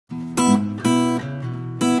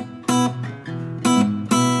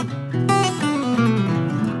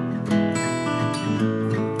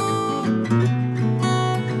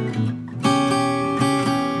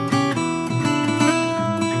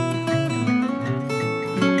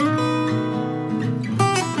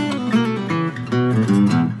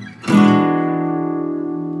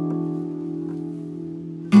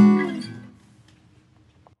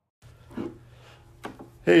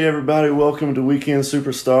Hey everybody, welcome to Weekend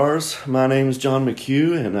Superstars. My name is John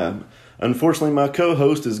McHugh, and unfortunately my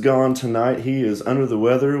co-host is gone tonight. He is under the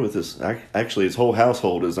weather with his whole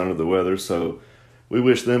household is under the weather, so we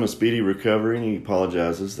wish them a speedy recovery, and he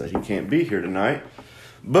apologizes that he can't be here tonight.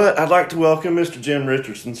 But I'd like to welcome Mr. Jim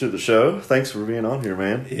Richardson to the show. Thanks for being on here,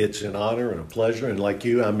 man. It's an honor and a pleasure, and like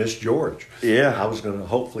you, I miss George. Yeah. I was going to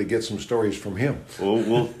hopefully get some stories from him.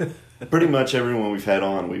 Well, pretty much everyone we've had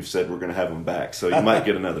on, we've said we're going to have him back, so you might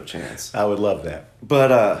get another chance. I would love that.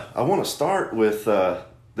 But I want to start with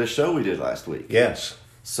this show we did last week. Yes.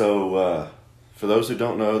 So for those who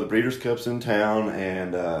don't know, the Breeders' Cup's in town,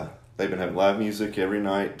 and they've been having live music every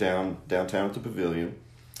night downtown at the Pavilion.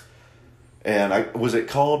 And was it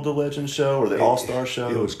called the Legend Show or the All-Star Show?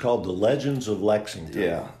 It was called the Legends of Lexington.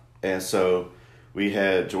 Yeah. And so we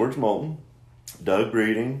had George Moulton, Doug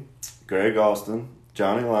Breeding, Greg Austin,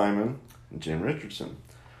 Johnny Lyman, and Jim Richardson.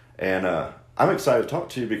 And I'm excited to talk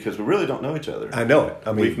to you because we really don't know each other. I know it.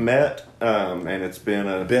 I mean, we've met, and it's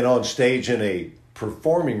been been on stage in a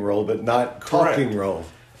performing role, but not talking role.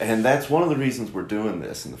 And that's one of the reasons we're doing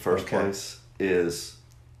this in the first place is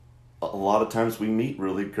a lot of times we meet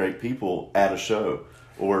really great people at a show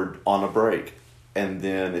or on a break. And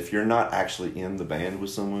then if you're not actually in the band with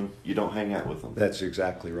someone, you don't hang out with them. That's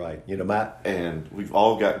exactly right. And we've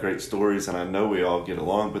all got great stories, and I know we all get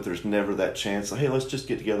along, but there's never that chance, hey, let's just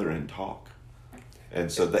get together and talk.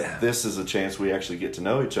 And so this is a chance we actually get to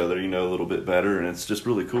know each other, a little bit better, and it's just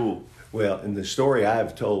really cool. Well, and the story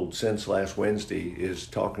I've told since last Wednesday is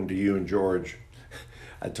talking to you and George.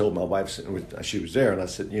 I told my wife, she was there, and I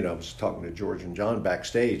said, I was talking to George and John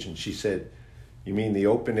backstage, and she said, "You mean the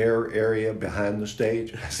open air area behind the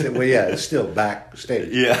stage?" I said, "Well, yeah, it's still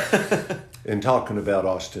backstage." Yeah. And talking about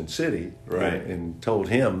Austin City. Right. And told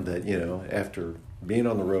him that, after being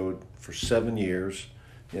on the road for 7 years,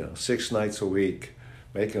 6 nights a week,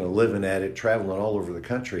 making a living at it, traveling all over the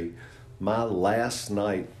country, my last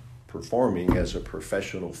night performing as a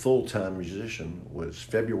professional full-time musician was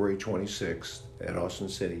February 26th at Austin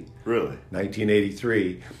City. Really?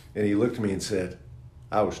 1983. And he looked at me and said,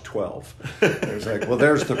 I was 12. I was like, well,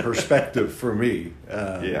 there's the perspective for me.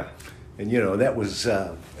 Yeah. And, that was,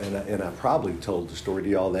 and I probably told the story to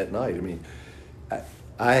y'all that night. I mean,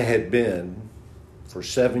 I had been for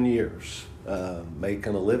 7 years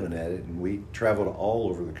making a living at it, and we traveled all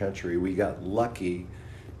over the country. We got lucky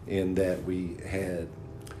in that we had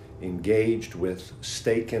engaged with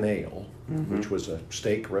Steak and Ale, which was a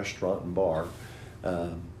steak restaurant and bar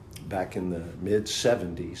back in the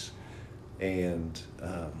mid-'70s. And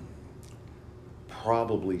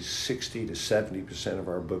probably 60 to 70% of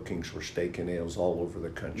our bookings were steak and ales all over the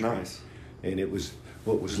country. Nice. And it was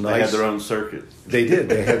what was nice. They had their own circuit. They did.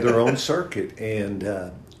 They had their own circuit. And,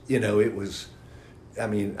 it was,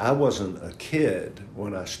 I wasn't a kid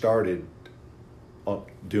when I started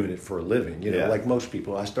doing it for a living. Like most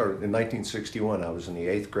people. I started in 1961. I was in the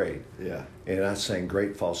 8th grade. Yeah. And I sang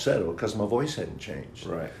great falsetto because my voice hadn't changed.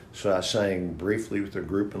 Right. So I sang briefly with a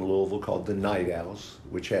group in Louisville called the Night Owls,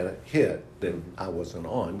 which had a hit that I wasn't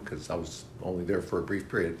on because I was only there for a brief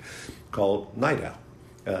period, called Night Owl.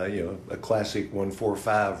 A classic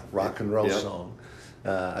 1-4-5 rock and roll song.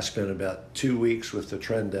 I spent about 2 weeks with the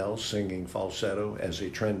Trendells singing falsetto as a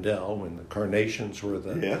Trendell when the Carnations were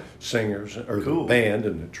the singers, or the band,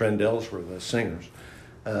 and the Trendells were the singers.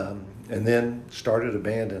 And then started a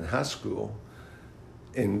band in high school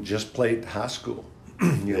and just played high school,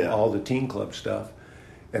 all the teen club stuff.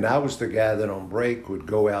 And I was the guy that on break would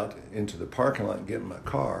go out into the parking lot and get in my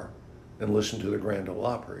car and listen to the Grand Ole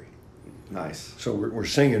Opry. Nice. So we're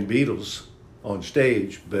singing Beatles on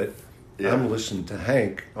stage, but I'm listening to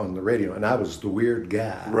Hank on the radio, and I was the weird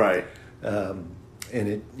guy. Right. And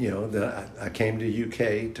it, I came to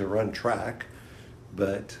UK to run track,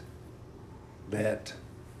 but that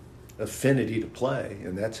affinity to play,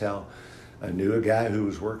 and that's how I knew a guy who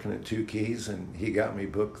was working at Two Keys, and he got me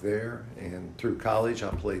booked there. And through college, I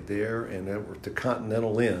played there, and at the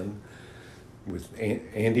Continental Inn with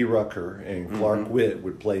Andy Rucker and Clark Witt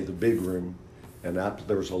would play the big room. And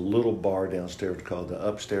there was a little bar downstairs called the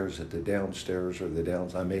Upstairs at the Downstairs, or the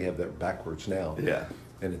Downs. I may have that backwards now. Yeah.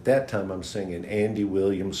 And at that time, I'm singing Andy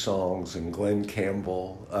Williams songs and Glenn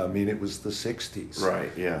Campbell. It was the 60s.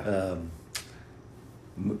 Right, yeah.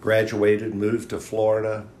 Graduated, moved to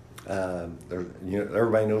Florida.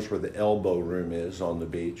 Everybody knows where the Elbow Room is on the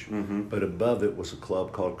beach. But above it was a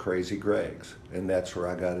club called Crazy Greg's. And that's where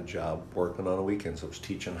I got a job working on the weekends. I was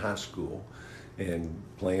teaching high school and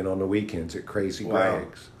playing on the weekends at Crazy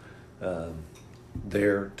Greg's.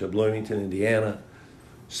 There to Bloomington, Indiana,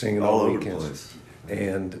 singing all the weekends.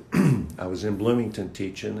 And I was in Bloomington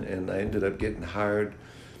teaching, and I ended up getting hired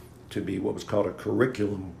to be what was called a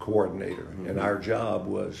curriculum coordinator. And our job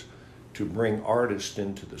was to bring artists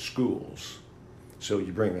into the schools. So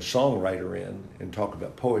you bring a songwriter in and talk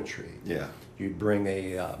about poetry. Yeah. You'd bring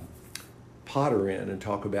a potter in and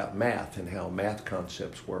talk about math and how math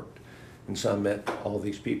concepts worked. And so I met all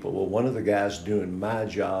these people. Well, one of the guys doing my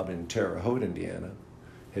job in Terre Haute, Indiana,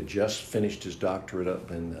 had just finished his doctorate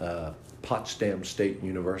up in Potsdam State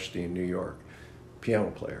University in New York,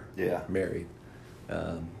 piano player, married.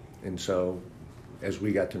 And so as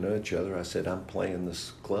we got to know each other, I said, I'm playing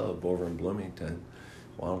this club over in Bloomington.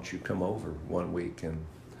 Why don't you come over one week? And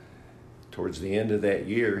towards the end of that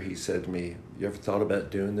year, he said to me, you ever thought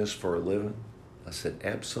about doing this for a living? I said,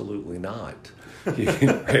 absolutely not.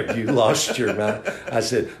 Have you lost your mind? I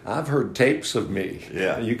said, I've heard tapes of me.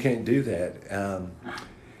 Yeah. You can't do that.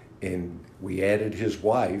 And we added his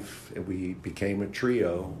wife, and we became a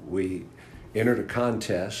trio. We entered a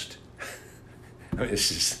contest. I mean,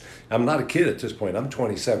 I'm not a kid at this point. I'm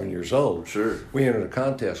 27 years old. Sure. We entered a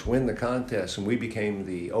contest, win the contest, and we became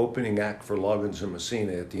the opening act for Loggins and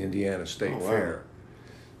Messina at the Indiana State Fair.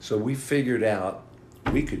 So we figured out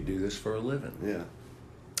we could do this for a living. Yeah.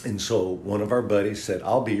 And so one of our buddies said,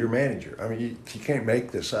 I'll be your manager. I mean, you can't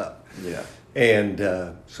make this up. Yeah. And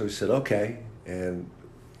so he said, okay. And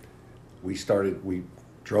we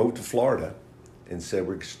drove to Florida and said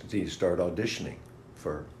we're going to start auditioning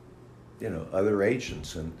for, other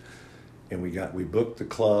agents. And we booked the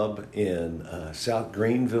club in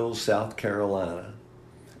Greenville, South Carolina.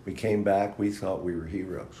 We came back. We thought we were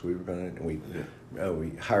heroes. We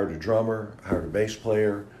hired a drummer, hired a bass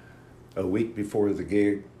player. A week before the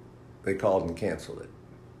gig, they called and canceled it.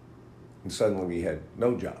 And suddenly we had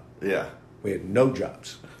no job. Yeah. We had no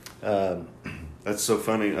jobs. That's so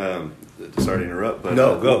funny. Sorry to interrupt, but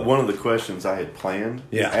no, go. One of the questions I had planned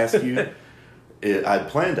to ask you, I'd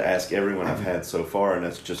planned to ask everyone I've had so far, and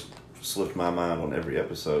that's just slipped my mind on every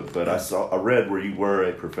episode. But I read where you were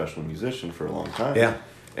a professional musician for a long time. Yeah.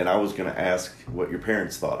 And I was going to ask what your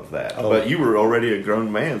parents thought of that. Oh. But you were already a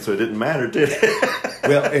grown man, so it didn't matter, did it?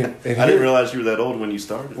 Well, and I didn't realize you were that old when you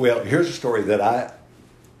started. Well, here's a story that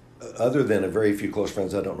other than a very few close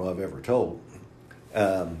friends, I don't know I've ever told.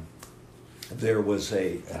 There was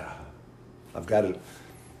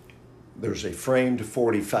there's a framed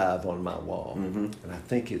 45 on my wall, and I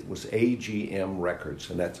think it was AGM Records,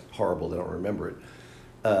 and that's horrible, they don't remember it.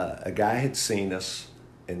 A guy had seen us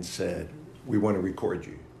and said, we want to record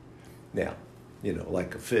you. Now,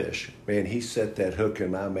 like a fish. Man, he set that hook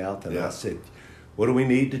in my mouth, and I said, what do we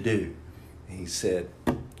need to do? And he said,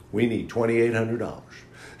 we need $2,800.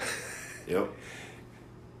 Yep.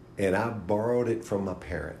 And I borrowed it from my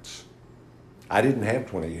parents. I didn't have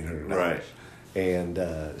 $2,800. Right.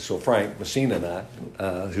 And so Frank Messina and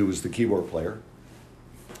I, who was the keyboard player,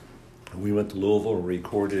 we went to Louisville and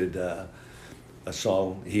recorded a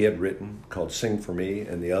song he had written called Sing For Me,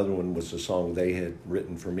 and the other one was a song they had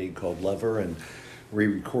written for me called Lover, and we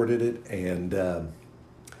recorded it. And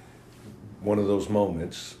one of those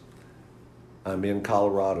moments, I'm in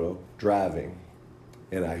Colorado driving,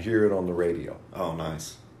 and I hear it on the radio. Oh,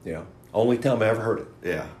 nice. Yeah. Only time I ever heard it.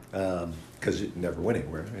 Yeah. Because it never went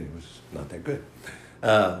anywhere. It was not that good.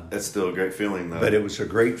 It's still a great feeling, though. But it was a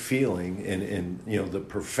great feeling, and the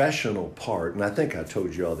professional part, and I think I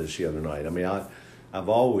told you all this the other night. I mean, I've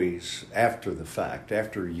always, after the fact,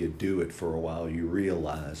 after you do it for a while, you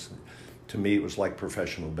realize, to me, it was like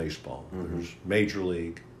professional baseball. There's Major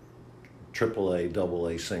League, AAA,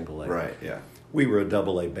 AA, Single A. Right, yeah. We were a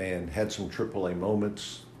AA band, had some AAA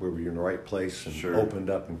moments where we were in the right place and opened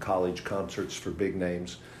up in college concerts for big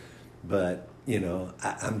names. But,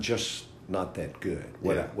 I'm just not that good.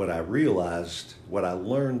 What I realized, what I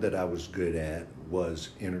learned that I was good at was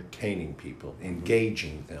entertaining people,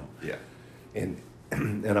 engaging them. Yeah. And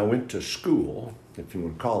I went to school, if you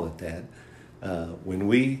want to call it that, when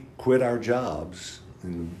we quit our jobs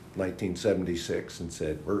in 1976 and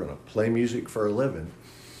said, we're going to play music for a living.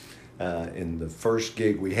 And the first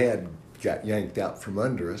gig we had got yanked out from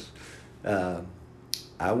under us.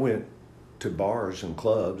 I went to bars and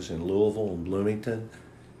clubs in Louisville and Bloomington,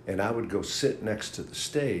 and I would go sit next to the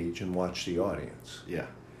stage and watch the audience. Yeah.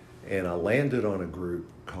 And I landed on a group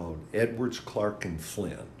called Edwards, Clark, and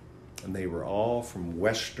Flynn, and they were all from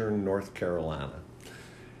Western North Carolina.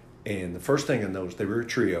 And the first thing I noticed, they were a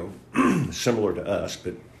trio, similar to us,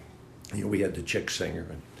 but we had the chick singer,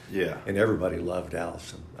 and everybody loved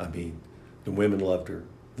Allison. I mean, the women loved her,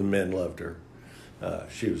 the men loved her.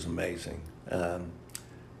 She was amazing.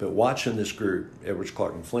 But watching this group, Edwards,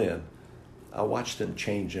 Clark, and Flynn, I watched them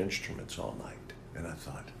change instruments all night. And I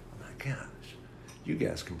thought, oh my gosh, you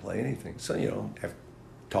guys can play anything. So,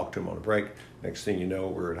 talk to them on a break. Next thing you know,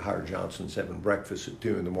 we're at Howard Johnson's having breakfast at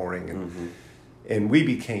 2 a.m. And we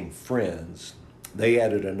became friends. They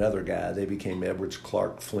added another guy. They became Edwards,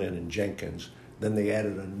 Clark, Flynn, and Jenkins. Then they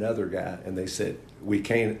added another guy, and they said, we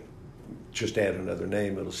can't just add another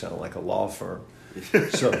name. It'll sound like a law firm.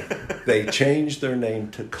 So they changed their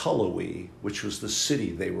name to Cullowhee, which was the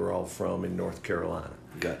city they were all from in North Carolina.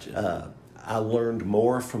 Gotcha. I learned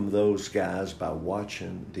more from those guys by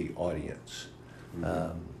watching the audience.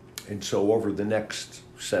 And so over the next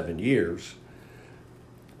 7 years,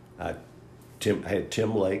 I had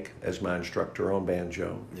Tim Lake as my instructor on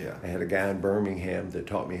banjo. Yeah. I had a guy in Birmingham that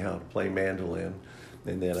taught me how to play mandolin,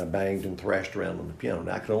 and then I banged and thrashed around on the piano.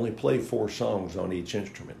 Now, I could only play 4 songs on each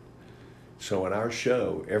instrument. So in our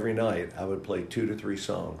show, every night, I would play 2 to 3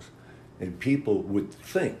 songs, and people would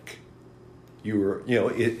think you were,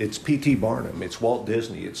 it's P.T. Barnum, it's Walt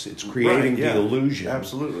Disney, it's creating the illusion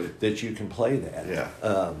that you can play that.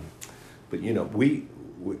 Yeah. But, we,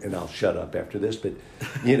 and I'll shut up after this, but,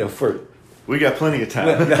 for... We got plenty of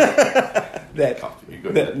time. That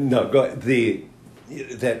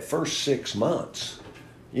first 6 months,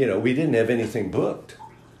 we didn't have anything booked.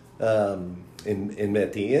 And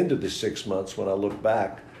at the end of the 6 months, when I look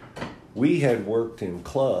back, we had worked in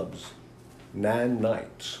clubs 9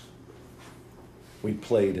 nights. We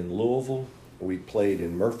played in Louisville, we played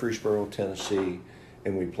in Murfreesboro, Tennessee,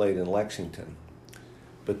 and we played in Lexington.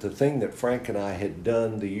 But the thing that Frank and I had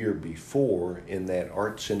done the year before in that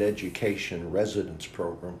Arts and Education residence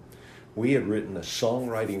program, we had written a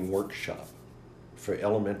songwriting workshop for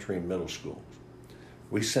elementary and middle schools.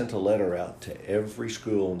 We sent a letter out to every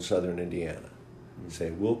school in southern Indiana and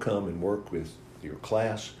say, we'll come and work with your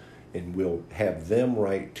class and we'll have them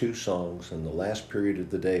write 2 songs, and the last period of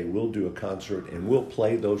the day we'll do a concert and we'll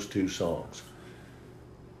play those 2 songs.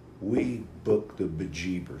 We booked the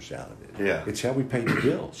bejeebers out of it. Yeah. It's how we paid the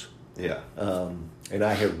bills. Yeah. And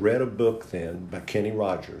I had read a book then by Kenny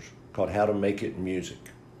Rogers called How to Make It in Music.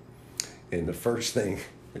 And the first thing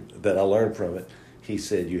that I learned from it, he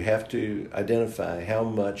said, you have to identify how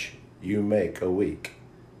much you make a week.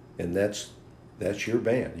 And that's your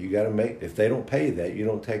band. You got to make, if they don't pay that, you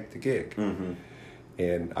don't take the gig. Mm-hmm.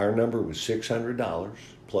 And our number was $600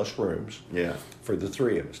 plus rooms. Yeah. For the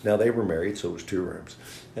 3 of us. Now, they were married, so it was 2 rooms.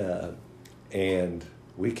 And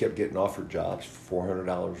we kept getting offered jobs for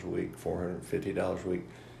 $400 a week, $450 a week.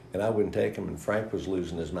 And I wouldn't take them, and Frank was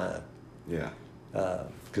losing his mind. Yeah.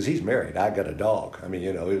 Because he's married. I got a dog. I mean,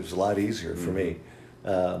 it was a lot easier for me.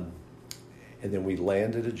 And then we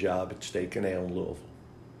landed a job at Steak and Ale in Louisville.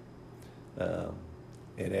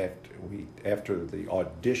 And after the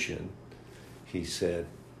audition, he said,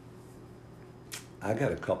 I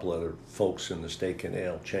got a couple other folks in the Steak and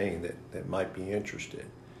Ale chain that might be interested.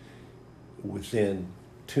 Within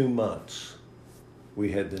 2 months,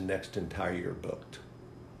 we had the next entire year booked.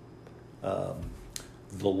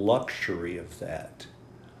 The luxury of that,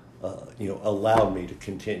 allowed me to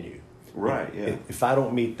continue. Right, yeah. If I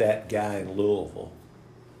don't meet that guy in Louisville,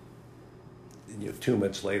 2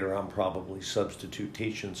 months later, I'm probably substitute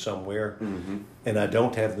teaching somewhere, and I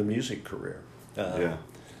don't have the music career. Yeah.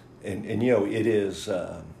 And it is,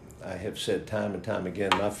 I have said time and time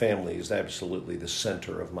again, my family is absolutely the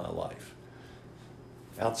center of my life.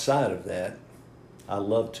 Outside of that, I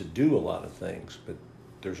love to do a lot of things, but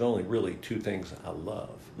there's only really 2 things I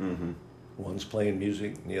love. Mm-hmm. One's playing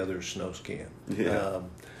music, and the other is snow skiing. Yeah.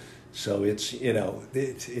 So it's,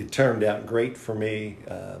 it turned out great for me.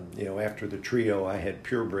 After the trio, I had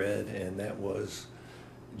Purebred, and that was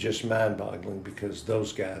just mind-boggling because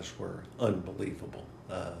those guys were unbelievable.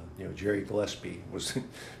 Jerry Gillespie was,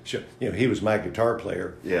 he was my guitar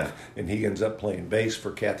player. Yeah. And he ends up playing bass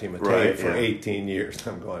for Kathy Mattea for 18 years.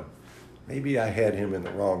 I'm going, maybe I had him in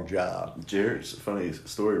the wrong job. Jerry's a funny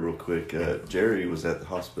story real quick. Jerry was at the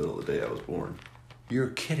hospital the day I was born.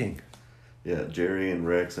 You're kidding. Yeah, Jerry and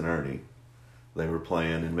Rex and Ernie, they were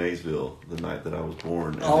playing in Maysville the night that I was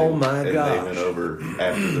born. And they went over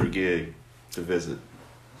after their gig to visit.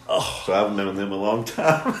 Oh. So I've known them a long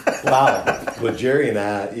time. Wow. Well, Jerry and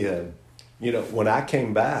I, when I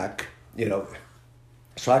came back,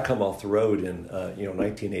 so I come off the road in,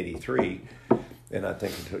 1983, and I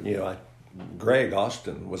think, Greg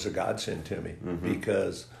Austin was a godsend to me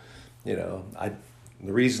because,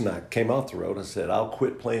 the reason I came off the road, I said, I'll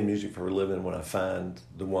quit playing music for a living when I find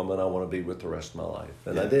the woman I want to be with the rest of my life.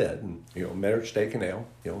 And I did. And, met her at Steak and Ale,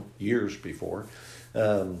 years before.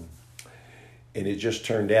 And it just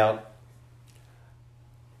turned out,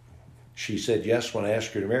 she said yes when I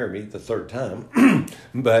asked her to marry me the 3rd time.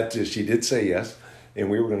 But she did say yes. And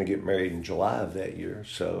we were going to get married in July of that year,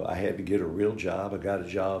 so I had to get a real job. I got a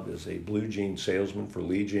job as a blue jean salesman for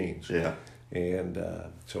Lee Jeans. Yeah. And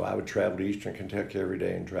so I would travel to Eastern Kentucky every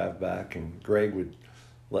day and drive back, and Greg would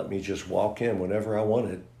let me just walk in whenever I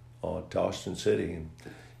wanted to Austin City, and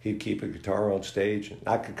he'd keep a guitar on stage, and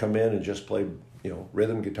I could come in and just play,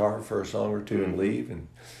 rhythm guitar for a song or two and leave. And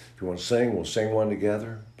if you want to sing, we'll sing one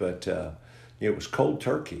together. But it was cold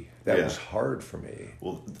turkey. That was hard for me.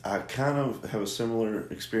 Well, I kind of have a similar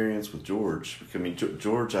experience with George. I mean,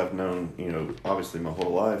 George I've known, obviously my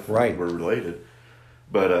whole life. Right. We're related.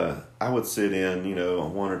 But I would sit in,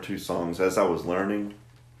 on one or two songs as I was learning,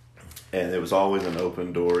 and it was always an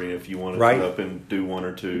open door. If you wanted to come up and do one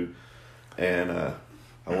or two, and I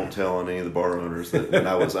won't tell on any of the bar owners that when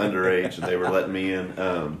I was underage and they were letting me in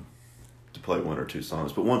to play one or two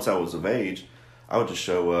songs. But once I was of age, I would just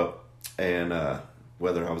show up, and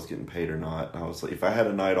whether I was getting paid or not, I was like, if I had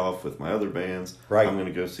a night off with my other bands, I'm going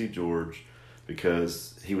to go see George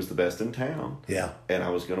because he was the best in town. Yeah. And I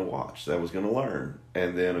was going to watch. I was going to learn.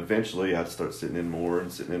 And then eventually I'd start sitting in more,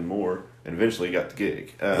 and eventually got the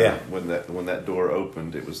gig. When that door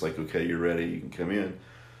opened, it was like, okay, you're ready, you can come in.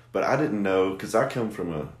 But I didn't know, because I come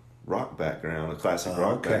from a rock background, a classic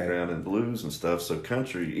rock background, and blues and stuff, so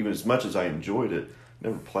country, even as much as I enjoyed it,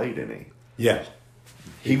 never played any. Yeah.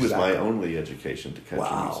 He was my only education to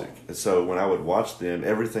country music. And so when I would watch them,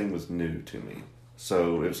 everything was new to me.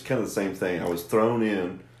 So it was kind of the same thing. I was thrown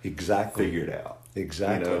in, figured out.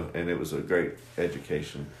 Exactly. And it was a great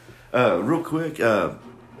education. Real quick,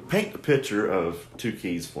 paint the picture of Two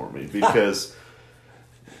Keys for me, because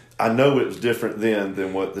I know it was different then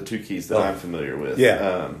than what the Two Keys that I'm familiar with.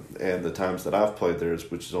 Yeah. And the times that I've played there,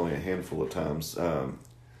 which is only a handful of times,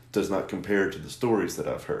 does not compare to the stories that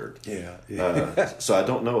I've heard. Yeah. So I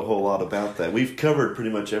don't know a whole lot about that. We've covered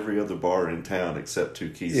pretty much every other bar in town except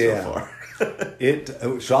Two Keys so far.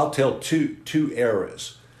 So I'll tell two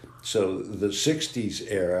eras. So the 60s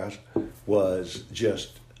era was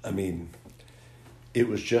just, it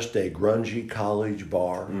was just a grungy college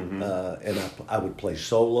bar. Mm-hmm. And I would play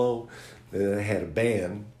solo. And I had a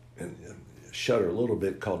band, and shudder a little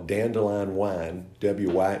bit, called Dandelion Wine,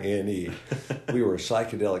 W-Y-N-E. We were a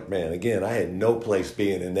psychedelic band. Again, I had no place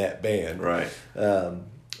being in that band. Right.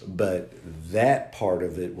 But that part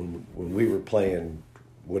of it, when we were playing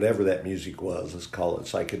whatever that music was, let's call it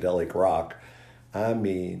psychedelic rock,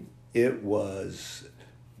 it was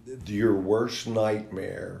your worst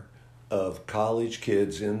nightmare of college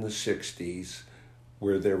kids in the 60s,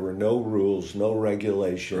 where there were no rules, no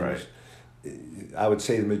regulations. Right. I would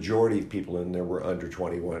say the majority of people in there were under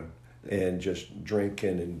 21 and just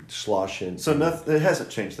drinking and sloshing. So it hasn't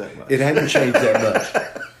changed that much. It hasn't changed that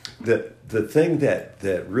much. The thing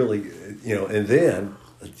that really, and then,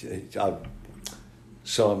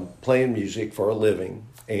 so I'm playing music for a living,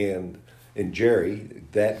 and Jerry,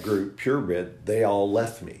 that group, Purebred, they all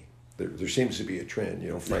left me. There seems to be a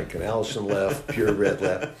trend, Frank and Allison left, Purebred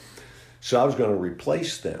left. So I was going to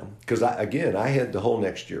replace them, because I had the whole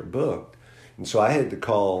next year booked. And so I had to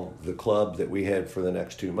call the club that we had for the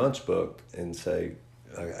next 2 months booked and say,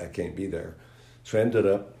 I can't be there. So I ended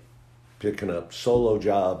up picking up solo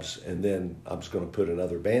jobs, and then I was going to put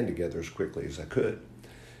another band together as quickly as I could.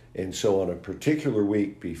 And so on a particular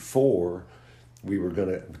week before, we were going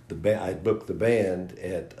to, I booked the band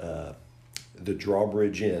at the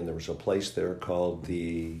Drawbridge Inn. There was a place there called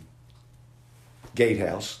the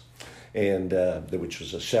Gatehouse, and which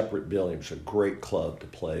was a separate building. It was a great club to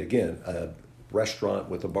play. Again, a restaurant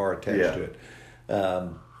with a bar attached to it.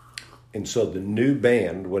 And so the new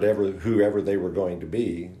band, whoever they were going to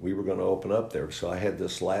be, we were going to open up there. So I had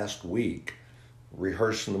this last week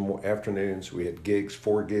rehearsing in the afternoons. We had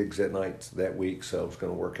 4 gigs that night that week, so it was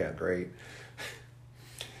going to work out great.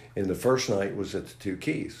 And the first night was at the Two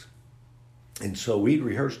Keys. And so we'd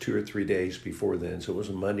rehearsed 2 or 3 days before then. So it was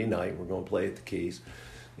a Monday night. We're going to play at the Keys.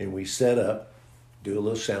 And we set up, do a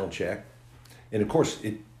little sound check. And of course,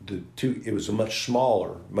 it was a much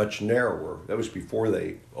smaller, much narrower. That was before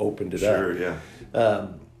they opened it up. Sure, yeah.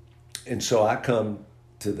 And so I come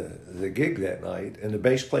to the gig that night, and the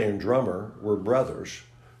bass player and drummer were brothers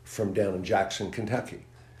from down in Jackson, Kentucky.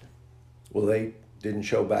 Well, they didn't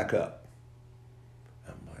show back up.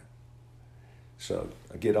 So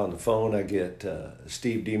I get on the phone, I get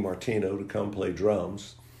Steve DiMartino to come play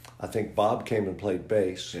drums. I think Bob came and played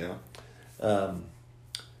bass. Yeah.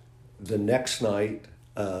 The next night,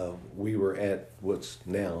 we were at what's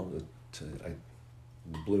now the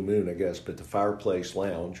Blue Moon, I guess, but the Fireplace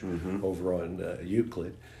Lounge over on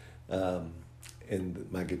Euclid. And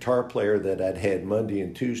my guitar player that I'd had Monday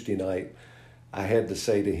and Tuesday night, I had to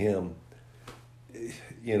say to him,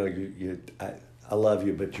 I love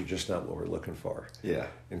you, but you're just not what we're looking for. Yeah.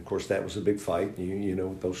 And of course, that was a big fight. You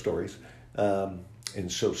know those stories.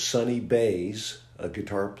 And so Sonny Bays, a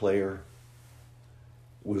guitar player,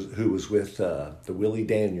 who was with the Willie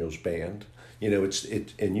Daniels band. You know,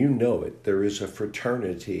 and you know it. There is a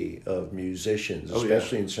fraternity of musicians,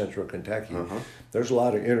 especially in Central Kentucky. Uh-huh. There's a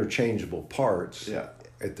lot of interchangeable parts. Yeah.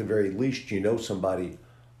 At the very least, you know somebody.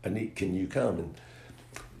 Can you come?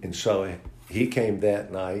 And so he came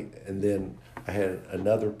that night, and then I had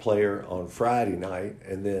another player on Friday night,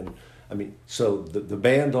 and then so the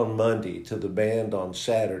band on Monday to the band on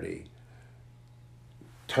Saturday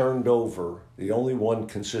turned over. The only one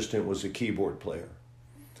consistent was a keyboard player.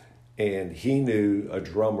 And he knew a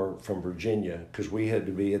drummer from Virginia because we had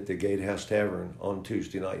to be at the Gatehouse Tavern on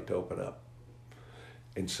Tuesday night to open up.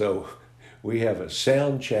 And so we have a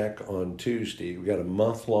sound check on Tuesday. We got a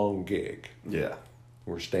month-long gig. Yeah.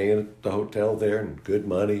 We're staying at the hotel there and good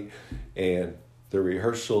money. And the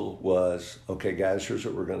rehearsal was, okay, guys, here's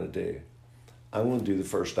what we're going to do. I'm going to do the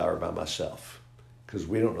first hour by myself because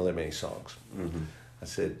we don't know that many songs. Mm-hmm. I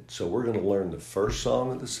said, so we're going to learn the first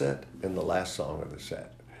song of the set and the last song of the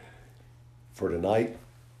set. For tonight,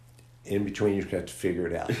 in between, you have to figure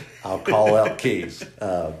it out. I'll call out keys.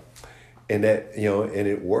 And that, and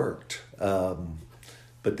it worked.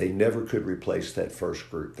 But they never could replace that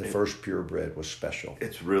first group. The first Purebred was special.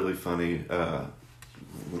 It's really funny.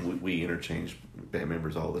 We interchange band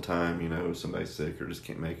members all the time. Somebody's sick or just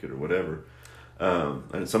can't make it or whatever.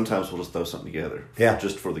 And sometimes we'll just throw something together.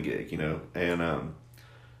 Just for the gig, And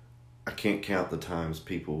I can't count the times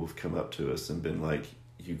people have come up to us and been like,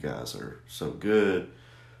 you guys are so good.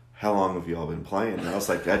 How long have y'all been playing? And I was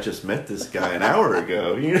like, I just met this guy an hour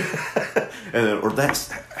ago.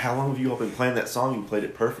 That's how long have you all been playing that song? You played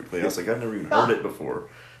it perfectly. I was like, I've never even heard it before.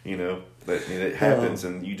 But it happens,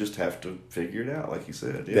 and you just have to figure it out, like you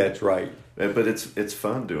said. Yeah. That's right. But it's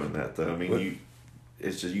fun doing that, though.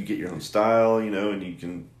 It's just you get your own style, and you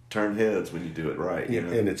can turn heads when you do it right.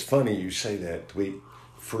 And it's funny you say that.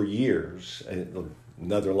 For years,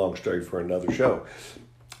 another long story for another show.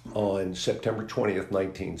 On September 20th,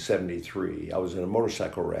 1973, I was in a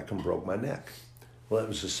motorcycle wreck and broke my neck. Well, that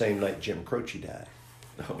was the same night Jim Croce died.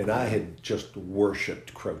 Oh, and I had just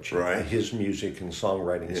worshipped Croce. Right. His music and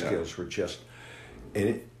songwriting skills were just...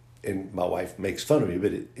 And my wife makes fun of me,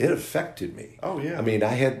 but it affected me. Oh, yeah.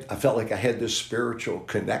 I felt like I had this spiritual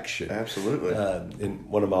connection. Absolutely. And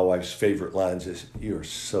one of my wife's favorite lines is, "You are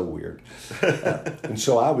so weird." And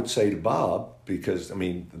so I would say to Bob, because,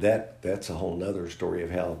 that's a whole nother story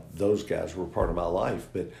of how those guys were part of my life.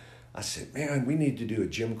 But I said, man, we need to do a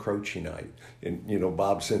Jim Croce night. And,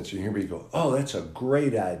 Bob, since you hear me go, oh, that's a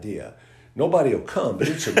great idea. Nobody will come, but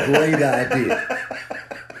it's a great idea.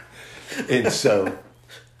 And so...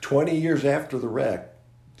 20 years after the wreck,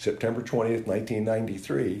 September 20th,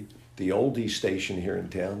 1993, the oldie station here in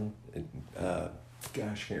town, I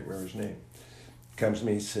can't remember his name, comes to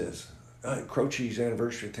me and says, Croce's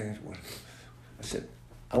anniversary thing. I said,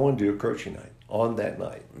 I want to do a Croce night on that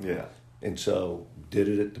night. Yeah. And so did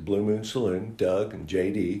it at the Blue Moon Saloon, Doug and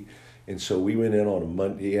JD. And so we went in on a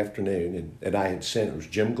Monday afternoon, and I had sent, it was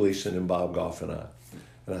Jim Gleason and Bob Goff and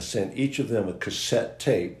I sent each of them a cassette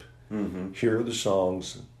tape. Mm-hmm. Here are the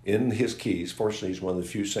songs in his keys. Fortunately, he's one of the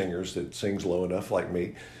few singers that sings low enough like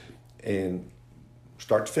me. And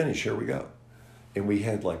start to finish, here we go. And we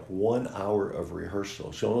had like 1 hour of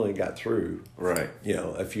rehearsal. So only got through,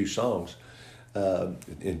 a few songs.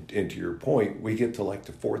 And to your point, we get to like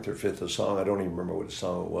the fourth or fifth of the song. I don't even remember what the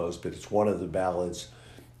song it was, but it's one of the ballads.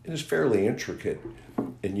 And it's fairly intricate.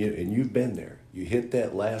 And you've been there. You hit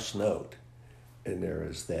that last note, and there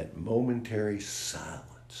is that momentary silence.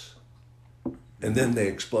 And then they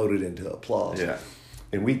exploded into applause. Yeah.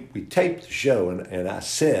 And we taped the show, and I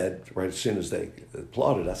said, right as soon as they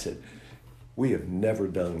applauded, I said, we have never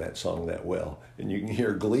done that song that well. And you can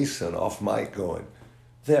hear Gleason off mic going,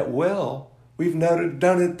 that well? We've never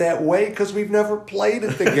done it that way because we've never played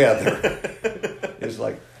it together. It's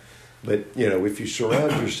like, but, if you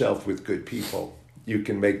surround yourself with good people, you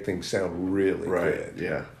can make things sound really good.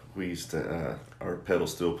 Yeah. We used to, our pedal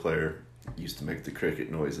steel player used to make the cricket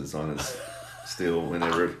noises on his... Still,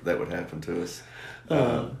 whenever that would happen to us.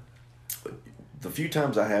 The few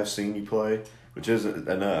times I have seen you play, which isn't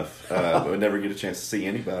enough, I would never get a chance to see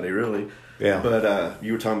anybody really. Yeah. But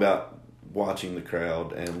you were talking about watching the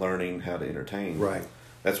crowd and learning how to entertain. Right.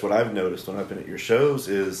 That's what I've noticed when I've been at your shows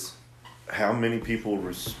is how many people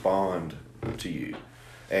respond to you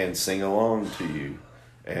and sing along to you.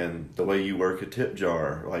 And the way you work a tip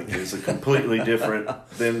jar is a completely different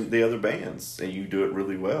than the other bands, and you do it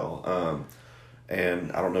really well.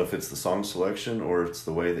 And I don't know if it's the song selection or it's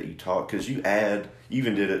the way that you talk, because you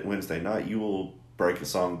even did it Wednesday night, you will break a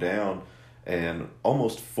song down and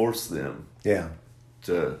almost force them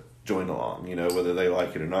to join along, whether they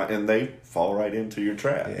like it or not, and they fall right into your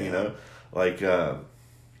trap, like to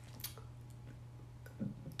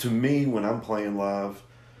me, when I'm playing live,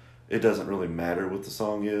 it doesn't really matter what the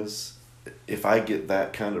song is. If I get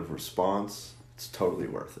that kind of response, it's totally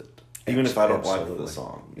worth it, even if I don't like the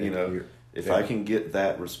song, if I can get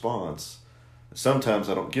that response. Sometimes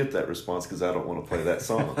I don't get that response because I don't want to play that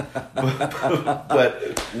song.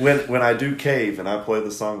 but when I do cave and I play the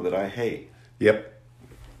song that I hate,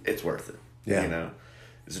 it's worth it. Yeah.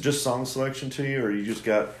 Is it just song selection to you, or you just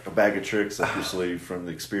got a bag of tricks up your sleeve from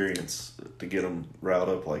the experience to get them riled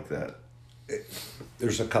up like that?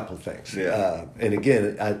 There's a couple of things. Yeah. And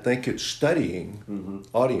again, I think it's studying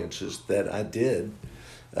audiences that I did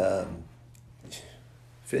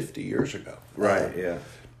 50 years ago. Right, yeah.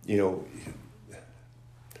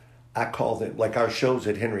 I call them, like our shows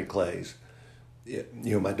at Henry Clay's,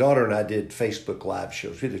 my daughter and I did Facebook Live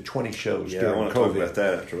shows. We did 20 shows during COVID. I want to talk about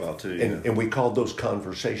that after a while, too. And we called those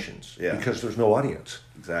conversations because there's no audience.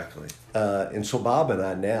 Exactly. And so Bob and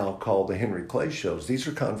I now call the Henry Clay shows. These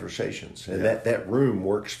are conversations. And that room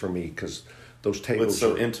works for me because those tables it's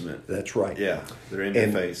so intimate. That's right. Yeah, they're in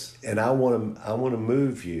your face. And I want to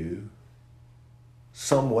move you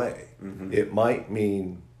some way. Mm-hmm. It might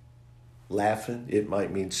mean laughing. It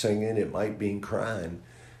might mean singing. It might mean crying.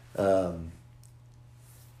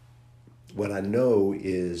 What I know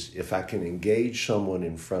is if I can engage someone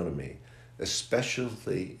in front of me,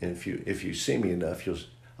 especially if you see me enough,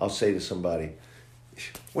 I'll say to somebody,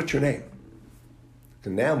 "What's your name?"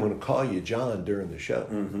 And now I'm going to call you John during the show.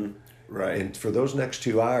 Mm-hmm. Right. And for those next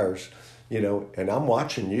 2 hours, and I'm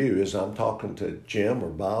watching you as I'm talking to Jim or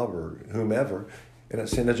Bob or whomever, and I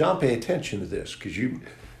say, "Now, John, pay attention to this because you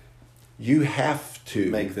have to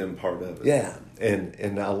make them part of it." Yeah.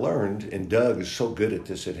 And I learned, and Doug is so good at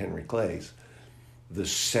this at Henry Clay's, the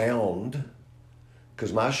sound,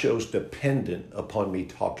 because my show's dependent upon me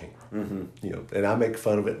talking. Mm-hmm. And I make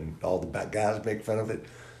fun of it, and all the guys make fun of it.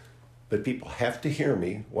 But people have to hear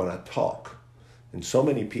me when I talk. And so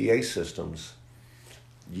many PA systems,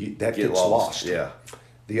 that gets lost. Yeah.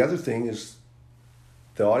 The other thing is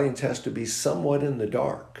the audience has to be somewhat in the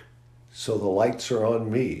dark. So the lights are on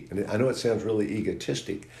me. And I know it sounds really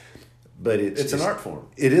egotistic, but it's an art form.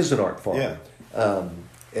 It is an art form. Yeah.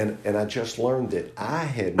 And I just learned that I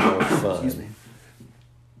had more fun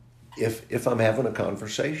if I'm having a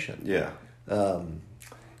conversation. Yeah. And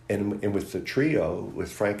with the trio,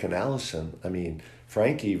 with Frank and Allison, I mean,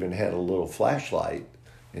 Frank even had a little flashlight,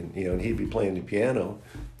 and he'd be playing the piano,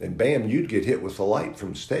 and bam, you'd get hit with the light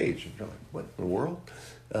from stage. And you're like, what in the world?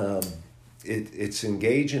 It's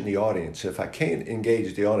engaging the audience. If I can't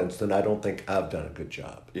engage the audience, then I don't think I've done a good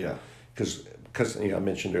job. Yeah. Because I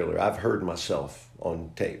mentioned earlier, I've heard myself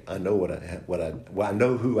on tape. I know I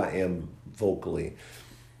know who I am vocally.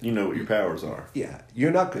 You know what your powers are. Yeah,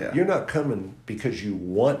 you're not coming because you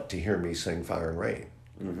want to hear me sing Fire and Rain.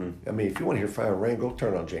 Mm-hmm. I mean, if you want to hear Fire and Rain, go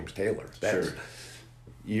turn on James Taylor. Sure.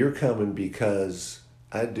 You're coming because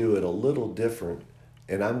I do it a little different,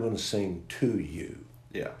 and I'm going to sing to you.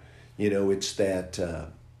 Yeah. It's that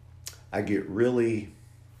I get really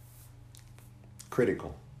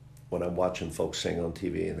critical when I'm watching folks sing on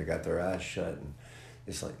TV and they got their eyes shut, and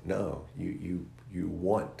it's like, no, you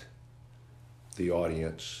want the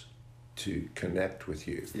audience to connect with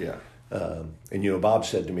you. Yeah. And Bob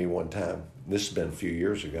said to me one time, this has been a few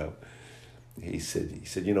years ago, he said,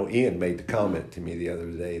 Ian made the comment to me the other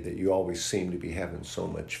day that you always seem to be having so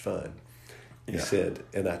much fun. He said,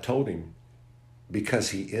 and I told him, because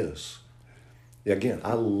he is. Again,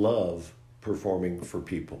 I love performing for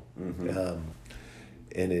people. Mm-hmm.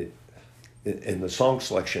 And the song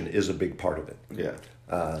selection is a big part of it.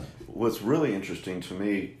 Yeah. What's really interesting to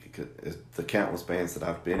me is the countless bands that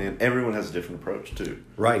I've been in, everyone has a different approach too.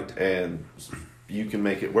 Right. And you can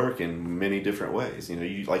make it work in many different ways.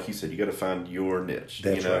 You like you said, you got to find your niche.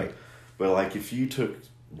 That's right. But like if you took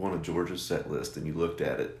one of George's set list and you looked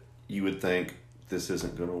at it, you would think this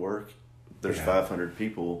isn't going to work. There's 500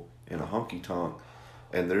 people in a honky tonk,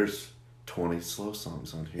 and there's 20 slow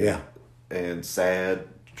songs on here. Yeah. And sad,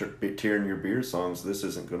 tearing your beer songs. This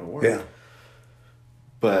isn't going to work. Yeah.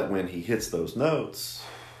 But when he hits those notes,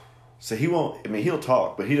 so he won't. I mean, he'll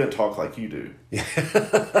talk, but he doesn't talk like you do.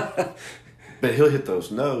 Yeah. But he'll hit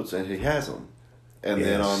those notes, and he has them. And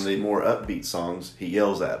then on the more upbeat songs, he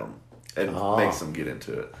yells at them and makes them get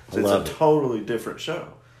into it. So it's a totally different show,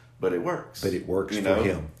 but it works. But it works for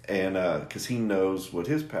him. And because he knows what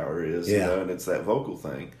his power is, and it's that vocal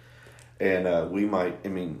thing. And we might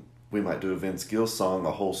do a Vince Gill song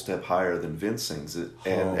a whole step higher than Vince sings it,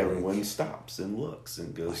 and everyone stops and looks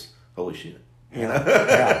and goes, "Holy shit!" You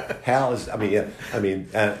know? Hal is.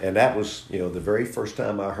 And that was the very first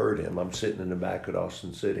time I heard him. I'm sitting in the back at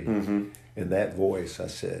Austin City, and that voice, I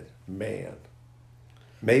said, "Man,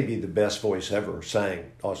 maybe the best voice ever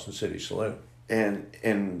sang Austin City Saloon."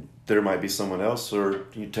 And there might be someone else, or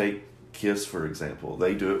you take Kiss, for example.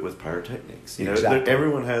 They do it with pyrotechnics. You know,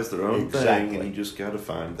 everyone has their own thing, and you just got to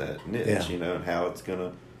find that niche, and how it's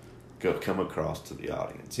going to come across to the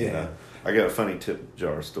audience. You know? I got a funny tip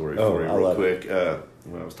jar story for you real quick.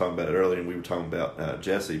 When I was talking about it earlier, and we were talking about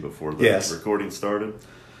Jesse before the recording started.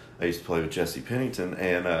 I used to play with Jesse Pennington,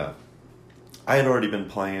 and I had already been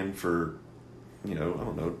playing for,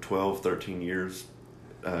 12, 13 years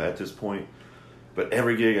at this point. But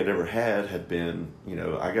every gig I'd ever had been,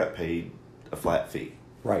 I got paid a flat fee.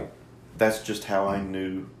 Right. That's just how I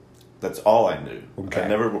knew. That's all I knew. Okay. I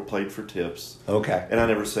never played for tips. Okay. And I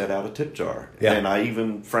never set out a tip jar. Yeah. And I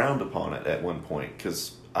even frowned upon it at one point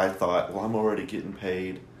because I thought, well, I'm already getting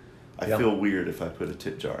paid. I feel weird if I put a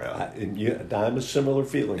tip jar out. I'm a similar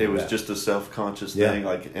feeling. It was just a self-conscious thing.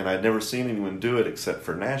 And I'd never seen anyone do it except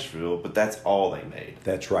for Nashville, but that's all they made.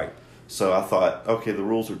 That's right. So I thought, okay, the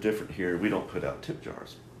rules are different here. We don't put out tip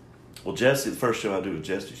jars. Well, Jesse, the first show I do with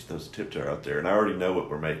Jesse, she throws a tip jar out there, and I already know what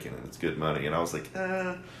we're making, and it's good money. And I was like,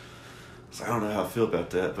 I don't know how I feel about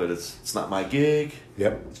that, but it's not my gig.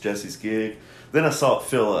 Yep. It's Jesse's gig. Then I saw it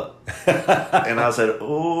fill up, and I said,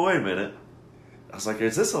 oh, wait a minute. I was like,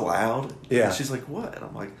 is this allowed? Yeah. And she's like, what? And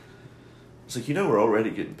I'm like, it's like, we're already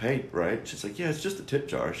getting paid, right? She's like, yeah, it's just a tip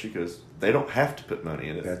jar. She goes, they don't have to put money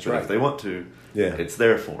in it. That's but right. If they want to, it's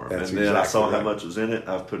there for them. That's and then I saw exactly how much was in it.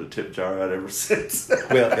 I've put a tip jar out ever since.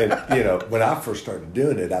 Well, and when I first started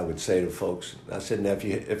doing it, I would say to folks, I said, now if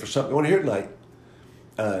there's something you want to hear tonight,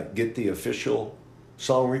 get the official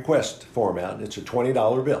song request form out. And it's a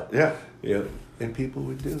 $20 bill. Yeah. And people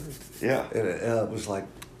would do it. Yeah. And it was like,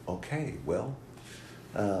 okay, well,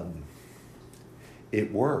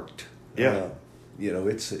 it worked. Yeah.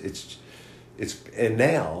 It's and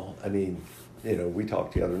now, we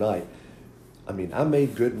talked the other night. I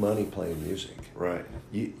made good money playing music. Right.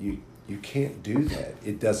 You can't do that.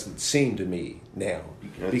 It doesn't seem to me now.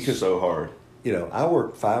 Because so hard. I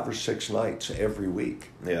work 5 or 6 nights every week.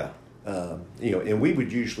 Yeah. And we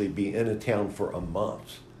would usually be in a town for a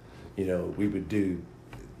month. We would do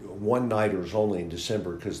one-nighters only in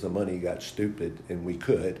December because the money got stupid and we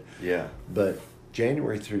could. Yeah. But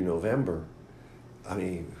January through November,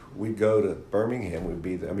 we'd go to Birmingham. We'd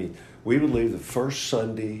be there. We would leave the first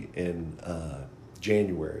Sunday in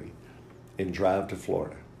January and drive to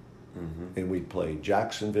Florida. Mm-hmm. And we'd play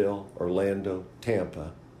Jacksonville, Orlando,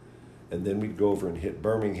 Tampa. And then we'd go over and hit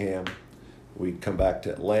Birmingham. We'd come back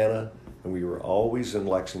to Atlanta. And we were always in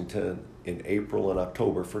Lexington in April and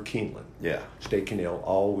October for Keeneland. Yeah. Steak and Ale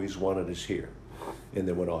always wanted us here. And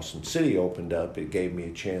then when Austin City opened up, it gave me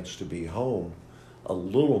a chance to be home a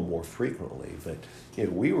little more frequently. But,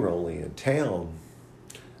 we were only in town,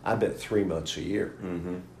 I bet 3 months a year.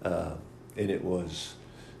 Mm-hmm. And it was,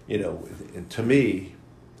 and to me,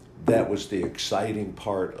 that was the exciting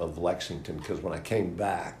part of Lexington, because when I came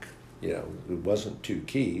back, it wasn't 2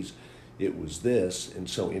 keys. It was this. And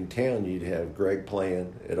so in town, you'd have Greg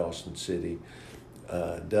playing at Austin City.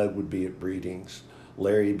 Doug would be at Breedings.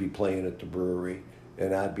 Larry would be playing at the brewery.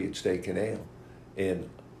 And I'd be at Steak and Ale. And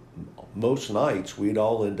most nights, we'd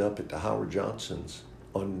all end up at the Howard Johnson's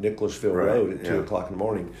on Nicholasville Road at 2 o'clock in the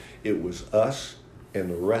morning. It was us and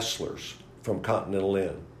the wrestlers from Continental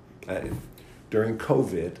Inn. During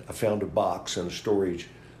COVID, I found a box and a storage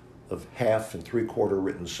of 1/2 and 3/4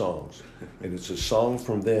 written songs. And it's a song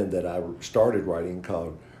from then that I started writing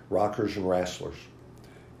called Rockers and Wrestlers.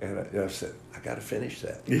 And I said, I got to finish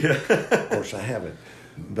that. Yeah. Of course, I haven't.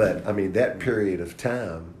 But, that period of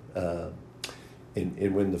time,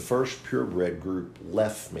 and when the first Purebred group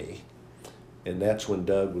left me, and that's when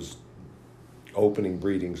Doug was opening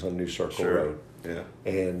Breedings on New Circle Road. Yeah.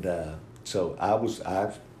 And so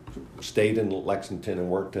I stayed in Lexington and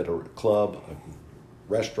worked at a club, a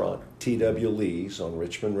restaurant, T.W. Lee's on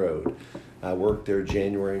Richmond Road. I worked there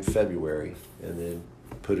January and February, and then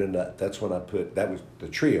that's when that was, the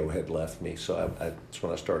trio had left me, so that's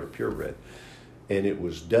when I started Purebred. And it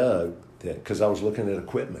was Doug, because I was looking at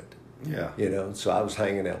equipment. Yeah. So I was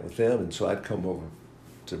hanging out with them, and so I'd come over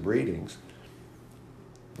to Breedings.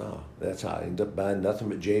 Oh, that's how I ended up buying nothing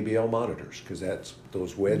but JBL monitors, because that's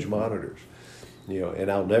those wedge monitors.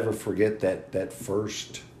 And I'll never forget that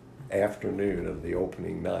first afternoon of the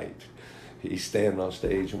opening night. He's standing on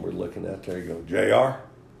stage, and we're looking out there. He goes, JR,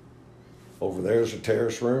 over there's a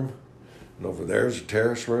terrace room. and over there's a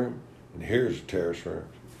terrace room, and here's a terrace room.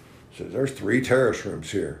 He says, there's 3 terrace rooms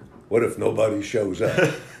here. What if nobody shows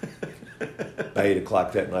up? By 8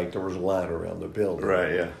 o'clock that night, there was a line around the building.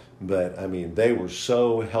 Right, yeah. But, I mean, they were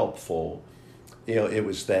so helpful. You know, it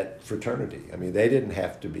was that fraternity. I mean, they didn't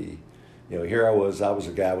have to be, you know, here I was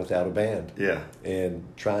a guy without a band. Yeah. And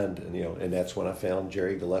trying to, you know, and that's when I found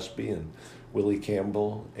Jerry Gillespie and Willie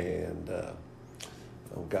Campbell and,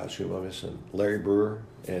 oh gosh, who am I missing? Larry Brewer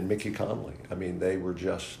and Mickey Conley. I mean, they were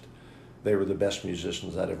the best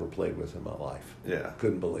musicians I'd ever played with in my life. Yeah.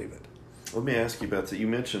 Couldn't believe it. Let me ask you about that. You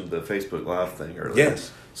mentioned the Facebook Live thing earlier.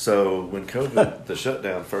 Yes. So when COVID, the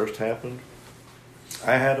shutdown first happened,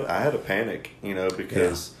 I had a panic, you know,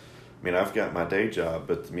 because, I mean, I've got my day job,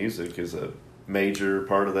 but the music is a major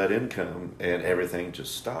part of that income, and everything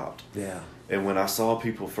just stopped. Yeah. And when I saw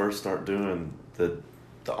people first start doing the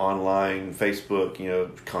online Facebook, you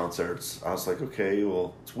know, concerts, I was like, okay,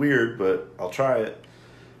 well, it's weird, but I'll try it.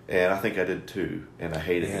 And I think I did too, and I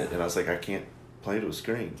hated it. And I was like, I can't play to a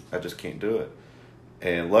screen. I just can't do it.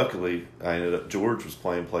 And luckily, George was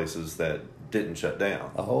playing places that didn't shut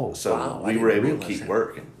down. Oh, so wow. we were able to keep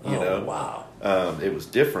working, you know. Wow. It was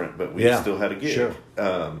different, but we still had a gig. Sure.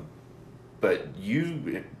 But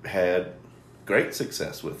you had great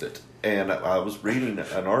success with it. And I was reading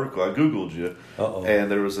an article, I Googled you, and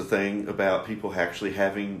there was a thing about people actually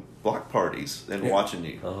having block parties and watching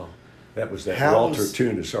you. Oh, that was that Walter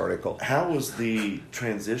Tunis article. How was the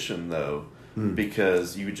transition, though?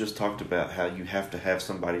 Because you just talked about how you have to have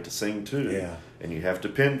somebody to sing to. Yeah. And you have to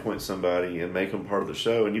pinpoint somebody and make them part of the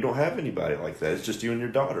show. And you don't have anybody like that. It's just you and your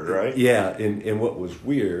daughter, right? Yeah, and what was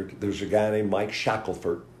weird, there's a guy named Mike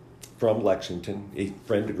Shackelford from Lexington, a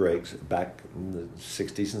friend of Greg's back in the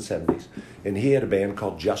 60s and 70s. And he had a band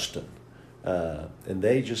called Justin. And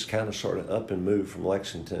they just kind of sort of up and moved from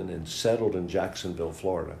Lexington and settled in Jacksonville,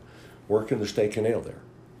 Florida, working the Steak and Ale there.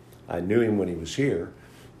 I knew him when he was here.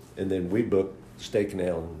 And then we booked Steak and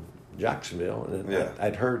Ale in Jacksonville. And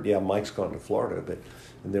I'd heard, Mike's gone to Florida.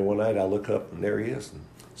 And then one night I look up and there he is. And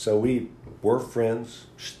so we were friends,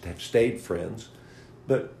 have stayed friends.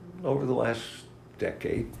 But over the last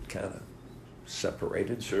decade, kind of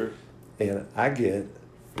separated. Sure. And I get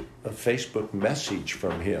a Facebook message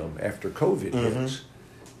from him after COVID hits.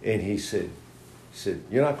 And he said,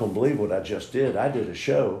 you're not going to believe what I just did. I did a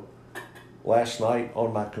show last night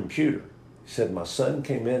on my computer. He said, my son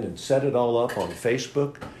came in and set it all up on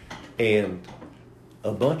Facebook, and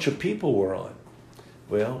a bunch of people were on.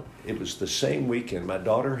 Well, it was the same weekend. My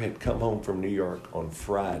daughter had come home from New York on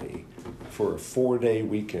Friday for a 4-day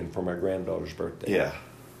weekend for my granddaughter's birthday. Yeah.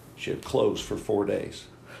 She had closed for 4 days.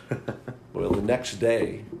 Well, the next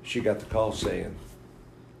day, she got the call saying,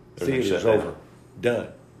 theater's over, done,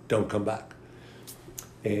 don't come back.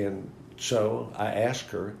 And so I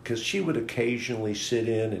asked her, because she would occasionally sit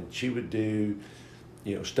in and she would do,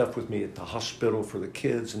 stuff with me at the hospital for the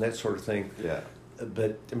kids and that sort of thing. Yeah.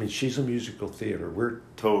 But, I mean, she's a musical theater. We're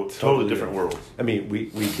totally different world. I mean,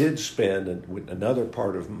 we did spend, another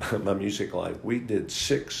part of my music life, we did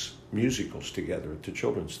 6 musicals together at the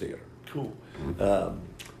Children's Theater. Cool.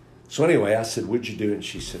 So anyway, I said, what'd you do? And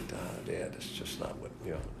she said, Dad, it's just not what,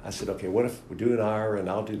 I said, okay, what if we do an hour and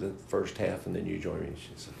I'll do the first half and then you join me? And she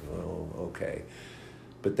said, oh, okay.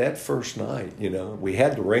 But that first night, we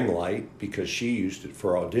had the ring light because she used it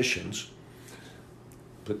for auditions.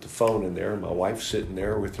 Put the phone in there, and my wife's sitting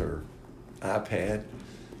there with her iPad.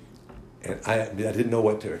 And I didn't know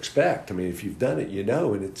what to expect. I mean, if you've done it,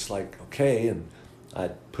 and it's like, okay. And I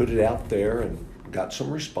put it out there and got some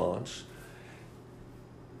response.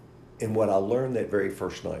 And what I learned that very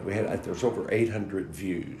first night, there was over 800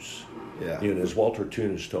 views. Yeah. And as Walter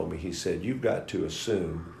Tunis told me, he said, you've got to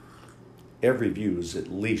assume every view is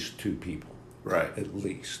at least 2 people. Right. At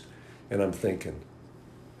least. And I'm thinking,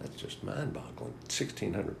 that's just mind-boggling.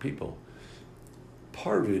 1,600 people.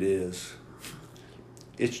 Part of it is,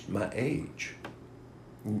 it's my age.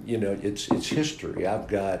 It's history. I've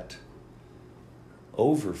got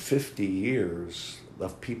over 50 years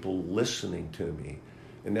of people listening to me.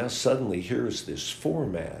 And now suddenly here's this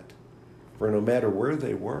format where no matter where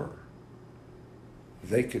they were,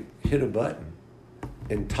 they could hit a button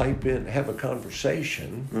and type in, have a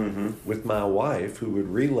conversation with my wife who would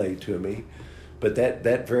relay to me. But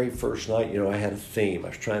that very first night, I had a theme. I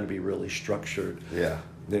was trying to be really structured. Yeah.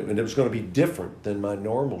 And it was going to be different than my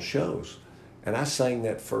normal shows. And I sang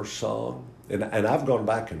that first song, and I've gone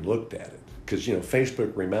back and looked at it. Because,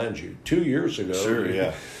 Facebook reminds you, 2 years ago. Sure,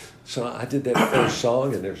 yeah. So I did that first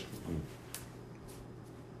song, and there's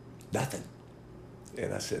nothing.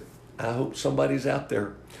 And I said, I hope somebody's out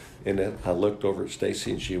there. And then I looked over at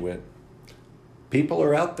Stacy, and she went, people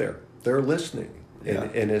are out there. they're listening. Yeah.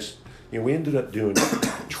 And it's, we ended up doing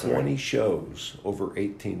 20 shows over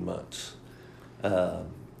 18 months.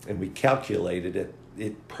 And we calculated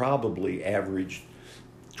it probably averaged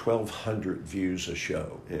 1,200 views a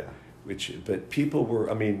show. Yeah. But people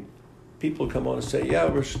come on and say, yeah,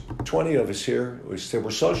 there's 20 of us here. We said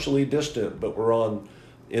we're socially distant, but we're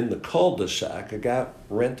in the cul-de-sac. A guy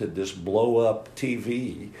rented this blow-up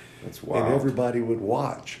TV. That's wild. And everybody would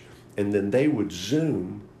watch. And then they would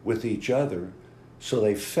Zoom with each other so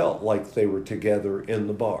they felt like they were together in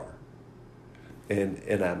the bar.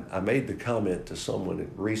 And I made the comment to someone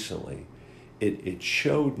recently, it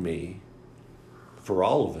showed me, for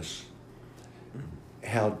all of us,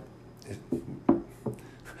 how,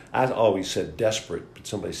 I always said desperate, but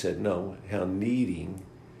somebody said no, how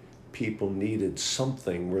people needed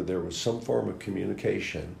something where there was some form of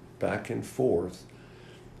communication back and forth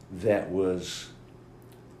that was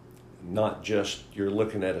not just you're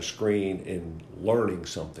looking at a screen and learning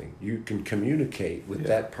something. You can communicate with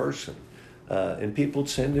that person. And people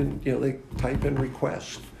send in, they type in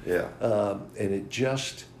requests. Yeah. And it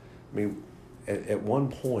just, at one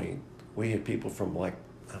point, we had people from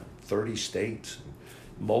 30 states,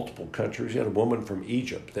 multiple countries. You had a woman from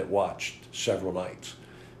Egypt that watched several nights.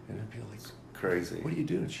 And I'd be like, crazy. What are you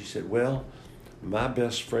doing? She said, well, my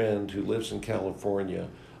best friend who lives in California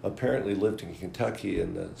apparently lived in Kentucky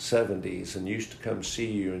in the 70s and used to come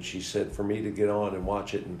see you. And she said for me to get on and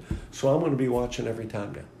watch it. And so I'm going to be watching every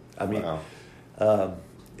time now. Wow.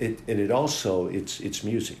 It's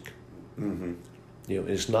music. Mm-hmm.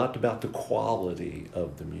 It's not about the quality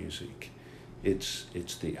of the music. It's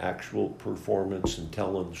the actual performance and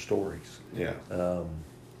telling the stories. Yeah.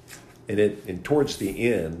 And towards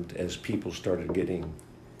the end, as people started getting,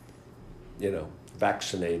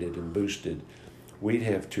 vaccinated and boosted, we'd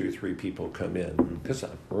have 2 or 3 people come in because the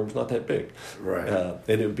room's not that big. Right.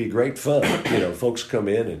 And it would be great fun. Folks come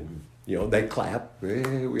in and they clap.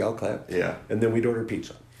 We all clap. Yeah. And then we'd order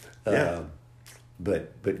pizza. Yeah.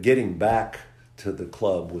 But getting back to the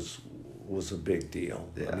club was a big deal.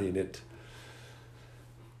 Yeah.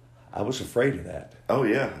 I was afraid of that. Oh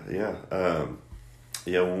yeah, yeah.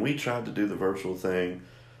 When we tried to do the virtual thing,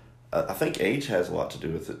 I think age has a lot to do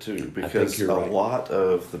with it too, because a lot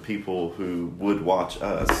of the people who would watch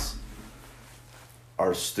us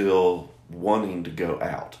are still wanting to go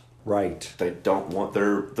out. Right. They don't want,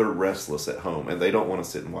 they're restless at home and they don't want to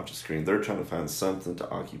sit and watch a screen. They're trying to find something to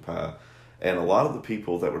occupy. And a lot of the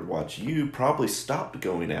people that would watch you probably stopped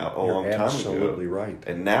going out a long time ago. Absolutely right.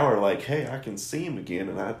 And now are like, hey, I can see him again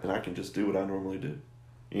and I can just do what I normally do.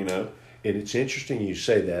 And it's interesting you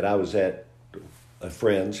say that. I was at a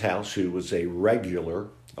friend's house who was a regular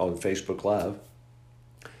on Facebook Live,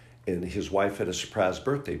 and his wife had a surprise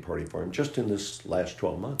birthday party for him just in this last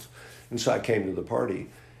 12 months. And so I came to the party.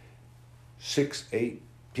 6, 8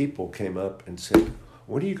 people came up and said,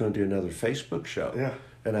 when are you going to do another Facebook show? Yeah.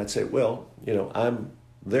 And I'd say, well, I'm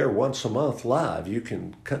there once a month live. You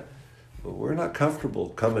can come. We're not comfortable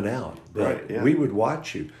coming out, but right, yeah. We would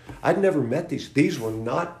watch you. I'd never met these. These were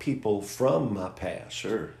not people from my past.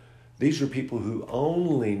 Sure. These are people who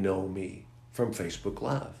only know me from Facebook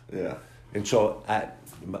Live. Yeah. And so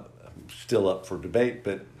I'm still up for debate,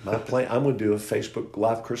 but my plan, I'm going to do a Facebook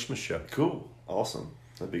Live Christmas show. Cool. Awesome.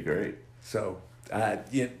 That'd be great. So,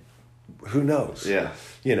 who knows? Yeah.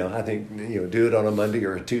 I think, do it on a Monday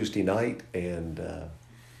or a Tuesday night and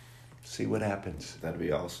see what happens. That'd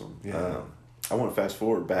be awesome. Yeah. I want to fast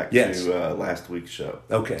forward back to last week's show.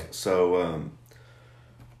 Okay. So,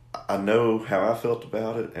 I know how I felt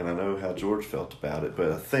about it and I know how George felt about it,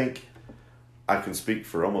 but I think I can speak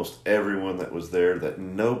for almost everyone that was there that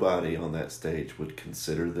nobody on that stage would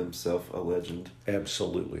consider themselves a legend.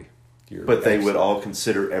 Absolutely. But they would all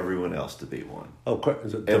consider everyone else to be one. Oh,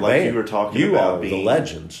 and like you were talking about, being the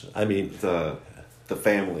legends. The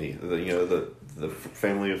family, the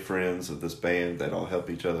family of friends of this band that all help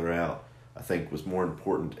each other out, I think was more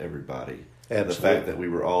important to everybody. Absolutely. The fact that we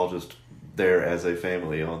were all just there as a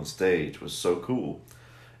family on stage was so cool.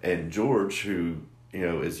 And George, who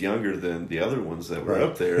is younger than the other ones that were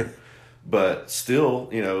up there, but still,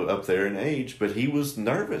 up there in age, but he was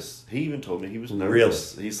nervous. He even told me he was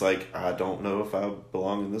nervous. Really? He's like, I don't know if I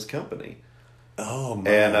belong in this company. Oh,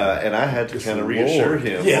 man. And I had to kind of reassure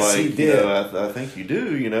him. Yes, he did. I think you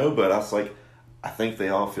do, but I was like, I think they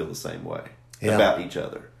all feel the same way about each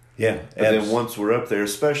other. Yeah. And then once we're up there,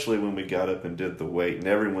 especially when we got up and did the weight and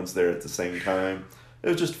everyone's there at the same time, it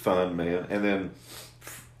was just fun, man. And then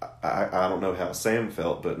I don't know how Sam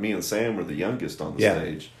felt, but me and Sam were the youngest on the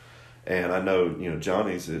stage. And I know,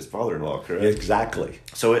 Johnny's his father-in-law, correct? Exactly.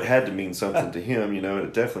 So it had to mean something to him, and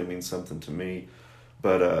it definitely means something to me.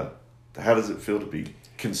 But how does it feel to be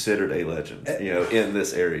considered a legend, in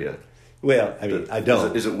this area? Well, I mean, I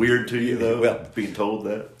don't. Is it weird to you, though, well, being told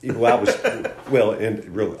that?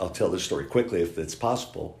 And really, I'll tell this story quickly if it's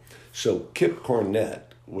possible. So Kip Cornett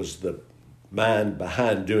was the mind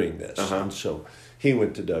behind doing this. And so he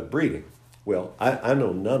went to Doug Breeding. Well, I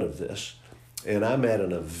know none of this, and I'm at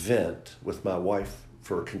an event with my wife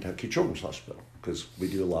for Kentucky Children's Hospital because we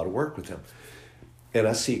do a lot of work with them. And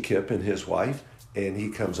I see Kip and his wife, and he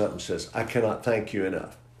comes up and says, "I cannot thank you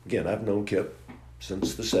enough." Again, I've known Kip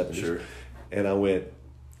since the 70s. Sure. And I went,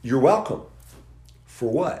 "You're welcome." "For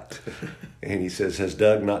what?" And he says, "Has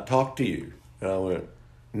Doug not talked to you?" And I went,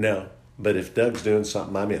 "No, but if Doug's doing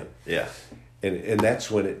something, I'm in." Yeah. And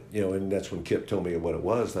that's when and that's when Kip told me what it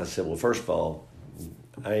was. And I said, "Well, first of all,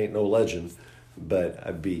 I ain't no legend, but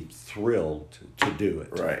I'd be thrilled to do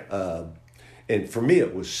it." Right. And for me,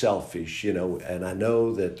 it was selfish, and I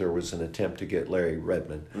know that there was an attempt to get Larry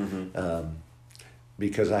Redmond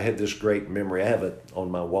because I had this great memory. I have it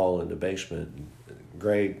on my wall in the basement.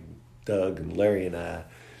 Greg, Doug, and Larry and I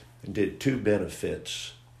did 2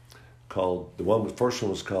 benefits called, the first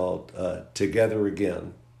one was called Together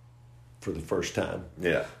Again for the first time.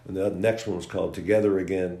 Yeah. And the next one was called Together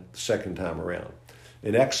Again the second time around.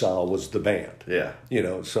 And Exile was the band. Yeah.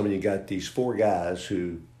 So you got these 4 guys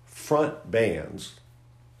who front bands,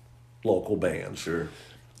 local bands. Sure.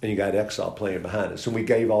 And you got Exile playing behind us. And we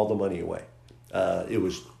gave all the money away. It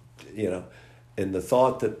was, and the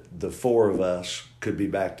thought that the 4 of us could be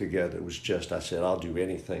back together was just, I said, I'll do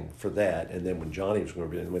anything for that. And then when Johnny was going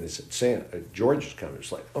to be in, when they said George is coming,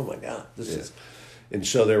 it's like, oh my God, this is. And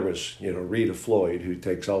so there was, Rita Floyd, who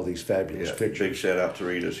takes all these fabulous pictures. Big shout out to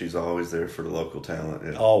Rita. She's always there for the local talent.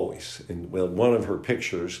 Yeah. Always. And one of her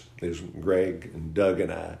pictures is Greg and Doug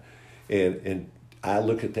and I. And I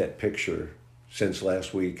look at that picture since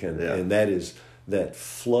last week, and that is that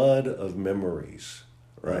flood of memories.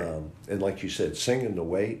 Right. And like you said, singing the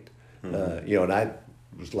weight. And I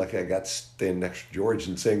was lucky I got to stand next to George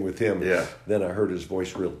and sing with him. Yeah. Then I heard his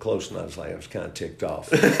voice real close, and I was kind of ticked off.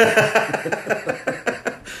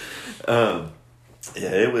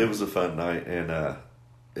 It was a fun night, and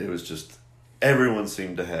it was just, everyone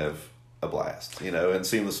seemed to have a blast, and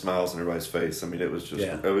seeing the smiles on everybody's face. I mean, it was just,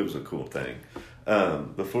 it was a cool thing.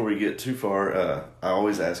 Before we get too far, I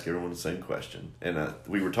always ask everyone the same question, and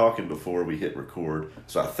we were talking before we hit record,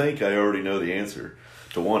 so I think I already know the answer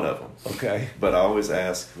to one of them. Okay. But I always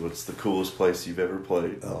ask, what's the coolest place you've ever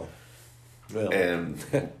played? Oh. Well. And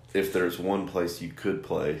if there's one place you could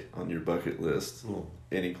play on your bucket list,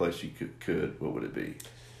 any place you could, what would it be?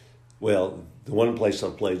 Well, the one place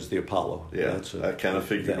I've played is the Apollo. Yeah, I kind of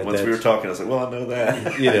figured. Once we were talking, I was like, well, I know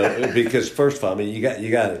that. Because first of all, I mean, you got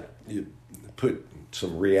to put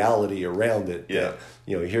some reality around it. Yeah.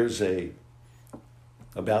 Here's a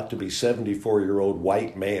about to be 74-year-old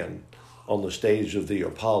white man on the stage of the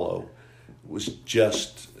Apollo was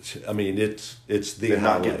just, I mean, it's the and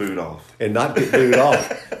not get booed off. And not get booed off.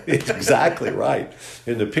 It's exactly right.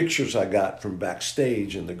 And the pictures I got from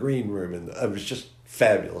backstage in the green room, and it was just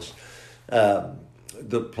fabulous. The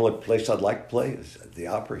place I'd like to play is the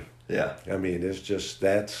Opry. Yeah. I mean,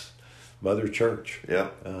 that's Mother Church. Yeah.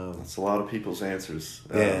 That's a lot of people's answers.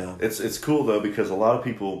 Yeah. It's cool, though, because a lot of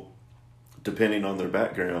people, depending on their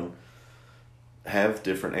background, have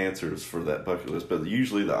different answers for that bucket list, but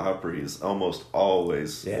usually the Opry is almost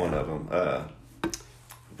always one of them.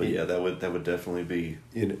 But yeah, that would definitely be.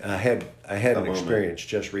 I had an experience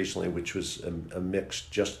just recently, which was a mix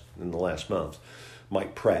just in the last month.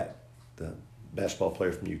 Mike Pratt, the basketball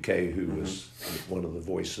player from UK, who was one of the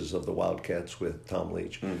voices of the Wildcats with Tom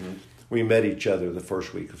Leach. We met each other the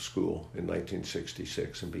first week of school in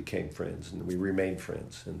 1966 and became friends, and we remained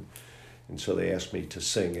friends. And so they asked me to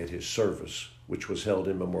sing at his service, which was held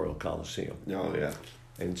in Memorial Coliseum. Oh, yeah.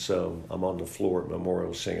 And so I'm on the floor at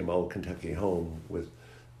Memorial singing my old Kentucky Home with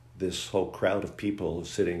this whole crowd of people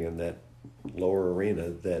sitting in that lower arena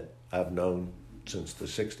that I've known since the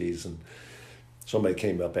 60s. And somebody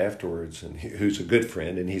came up afterwards, and who's a good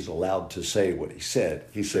friend, and he's allowed to say what he said.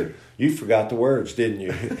 He said, "You forgot the words, didn't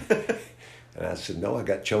you?" And I said, "No, I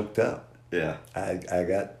got choked up." Yeah. I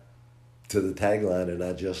got to the tagline, and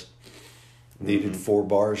I just needed 4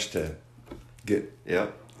 bars to get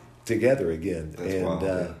together again. That's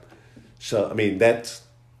wild, so, I mean, that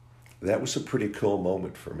was a pretty cool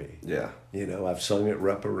moment for me. Yeah. I've sung at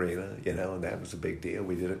Rupp Arena, and that was a big deal.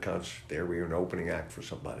 We did a concert there. We were an opening act for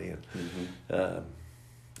somebody. And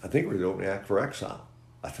I think we were the opening act for Exile,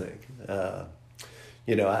 I think. I've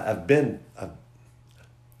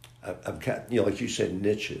got, like you said,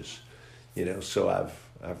 niches, so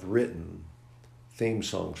I've written theme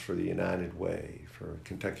songs for the United Way, for for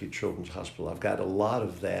Kentucky Children's Hospital. I've got a lot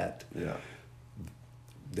of that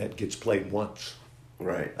that gets played once.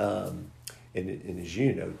 Right. And as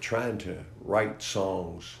you know, trying to write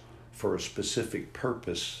songs for a specific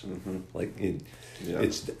purpose, like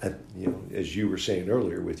it's as you were saying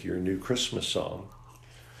earlier with your new Christmas song,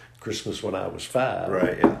 Christmas When I Was 5.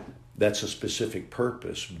 Right. Yeah. That's a specific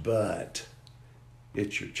purpose, but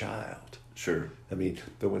it's your child. Sure. I mean,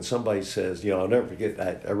 when somebody says, I'll never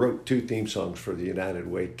forget, I wrote 2 theme songs for the United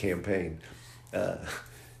Way campaign.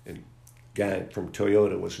 And guy from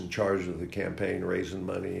Toyota was in charge of the campaign, raising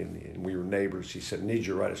money, and we were neighbors. He said, I need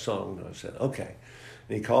you to write a song. And I said, okay.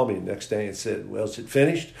 And he called me the next day and said, well, is it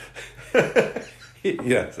finished? It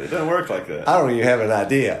doesn't work like that. I don't even have an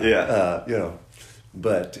idea. Yeah.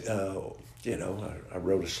 But, I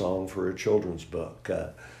wrote a song for a children's book.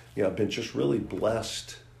 I've been just really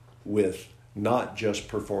blessed with not just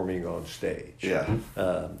performing on stage. Yeah.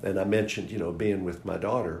 And I mentioned, being with my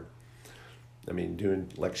daughter,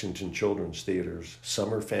 doing Lexington Children's Theater's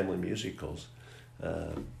summer family musicals.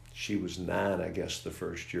 She was 9, I guess, the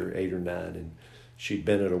first year, 8 or 9, and she'd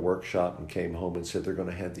been at a workshop and came home and said they're going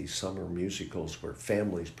to have these summer musicals where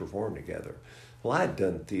families perform together. Well, I'd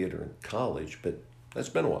done theater in college, but that's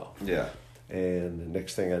been a while. Yeah. And the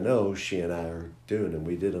next thing I know, she and I are doing them.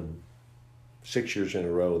 We did them 6 years in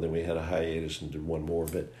a row, then we had a hiatus and did one more.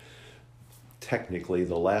 But technically,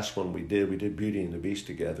 the last one we did Beauty and the Beast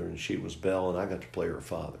together, and she was Belle, and I got to play her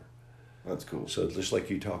father. That's cool. So just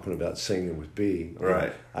like you talking about singing with B,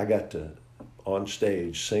 right? I got to, on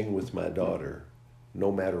stage, sing with my daughter,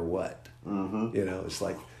 no matter what. Mm-hmm. It's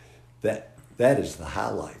like that. That is the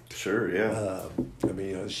highlight. Sure, yeah.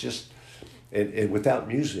 It's just, and without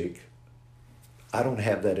music, I don't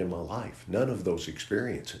have that in my life. None of those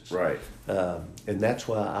experiences. Right. And that's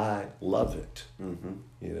why I love it. Mm-hmm.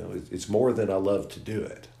 It's more than I love to do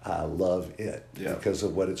it. I love it because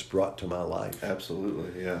of what it's brought to my life.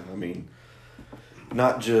 Absolutely, yeah.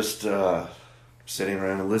 Not just sitting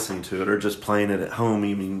around and listening to it or just playing it at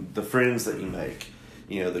home. The friends that you make,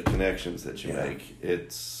 the connections that you make.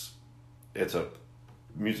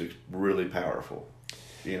 Music's really powerful,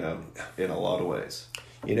 in a lot of ways.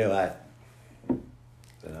 I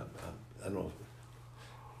don't know.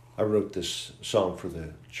 I wrote this song for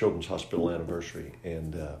the Children's Hospital anniversary,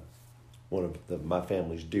 and one of my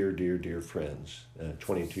family's dear, dear, dear friends,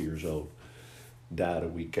 22 years old, died a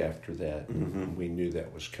week after that. Mm-hmm. And we knew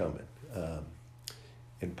that was coming.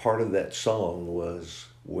 And part of that song was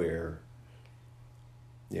where,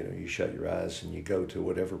 you shut your eyes and you go to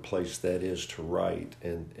whatever place that is to write,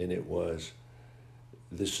 and it was,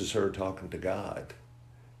 this is her talking to God.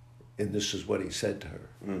 And this is what he said to her.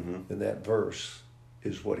 Mm-hmm. And that verse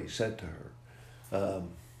is what he said to her.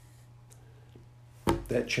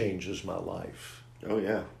 That changes my life. Oh,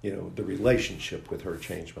 yeah. The relationship with her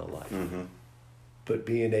changed my life. Mm-hmm. But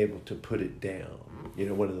being able to put it down,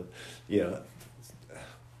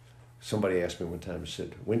 somebody asked me one time,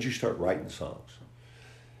 said, when did you start writing songs?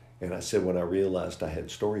 And I said, when I realized I had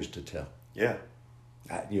stories to tell. Yeah.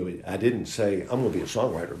 I didn't say, I'm going to be a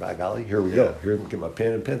songwriter, by golly. Here we go. Here, get my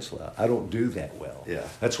pen and pencil out. I don't do that well. Yeah.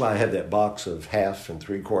 That's why I had that box of 1/2 and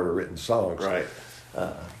 3/4 written songs. Right.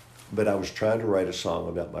 But I was trying to write a song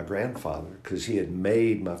about my grandfather because he had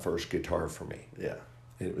made my first guitar for me. Yeah.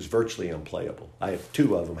 And it was virtually unplayable. I have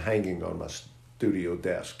 2 of them hanging on my studio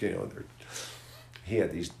desk. He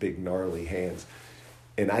had these big gnarly hands.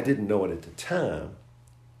 And I didn't know it at the time.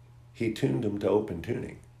 He tuned them to open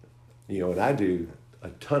tuning. And I do a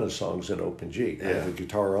ton of songs in open G. Yeah. I have a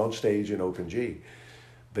guitar on stage in open G.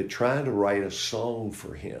 But trying to write a song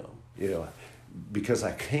for him, because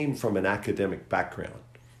I came from an academic background,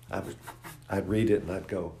 I'd read it and I'd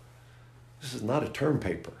go, this is not a term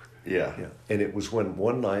paper. Yeah. And it was when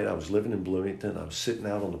one night I was living in Bloomington, I was sitting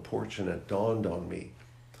out on the porch, and it dawned on me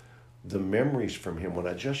the memories from him when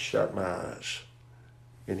I just shut my eyes.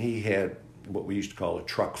 And he had what we used to call a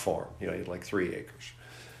truck farm. He had like 3 acres.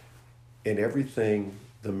 And everything,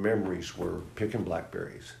 the memories were picking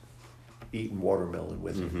blackberries, eating watermelon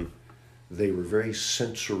with him. Mm-hmm. They were very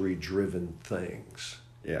sensory-driven things.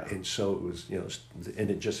 Yeah. And so it was,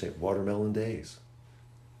 and it just said watermelon days.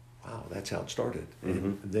 Wow, that's how it started.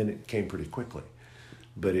 Mm-hmm. And then it came pretty quickly.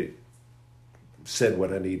 But it said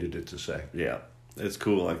what I needed it to say. Yeah. It's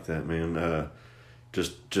cool like that, man.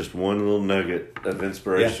 Just one little nugget of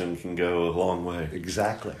inspiration can go a long way.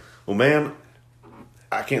 Exactly. Well, man,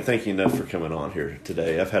 I can't thank you enough for coming on here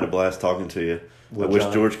today. I've had a blast talking to you. Well, I wish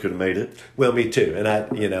John, George could have made it. Well, me too. And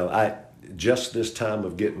I just this time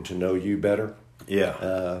of getting to know you better.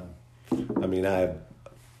 Yeah.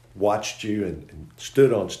 watched you and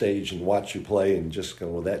stood on stage and watched you play and just go,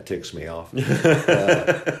 well, that ticks me off.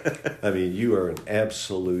 I mean, you are an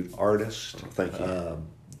absolute artist. Thank you.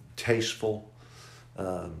 Tasteful.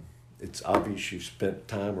 It's obvious you've spent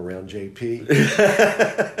time around JP.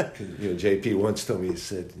 JP once told me, he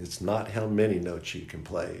said, it's not how many notes you can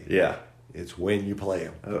play. Yeah. It's when you play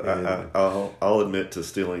them. I'll admit to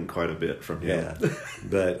stealing quite a bit from him. Yeah.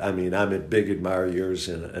 But, I mean, I'm a big admirer of yours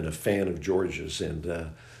and a fan of George's,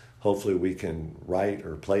 and hopefully we can write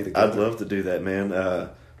or play together. I'd love to do that, man.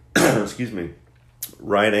 Excuse me.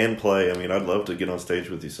 Write and play. I mean, I'd love to get on stage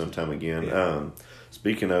with you sometime again. Yeah.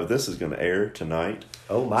 Speaking of, this is going to air tonight.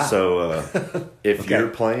 Oh, my. So if you're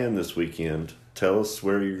playing this weekend, tell us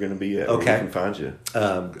where you're going to be at, where we can find you.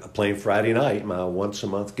 Playing Friday night, my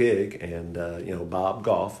once-a-month gig, and, Bob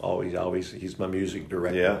Goff, always, he's my music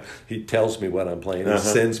director. Yeah. He tells me what I'm playing and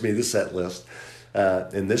sends me the set list.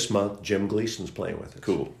 And this month, Jim Gleason's playing with us.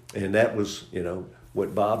 Cool. And that was,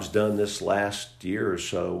 what Bob's done this last year or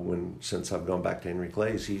so, since I've gone back to Henry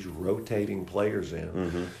Clay's, he's rotating players in.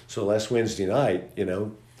 Mm-hmm. So last Wednesday night,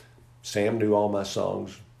 Sam knew all my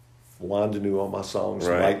songs, Wanda knew all my songs,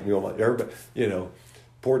 right. Mike knew all my, everybody,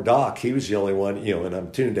 poor Doc, he was the only one, and I'm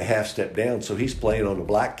tuned a half step down, so he's playing on the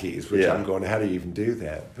black keys, which I'm going, how do you even do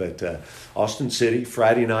that? But Austin City,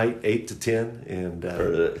 Friday night, 8 to 10. And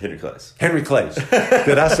Henry Clay's. Henry Clay's.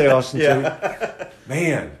 Did I say Austin City?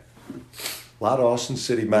 Man. A lot of Austin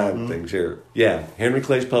City mind things here. Yeah, Henry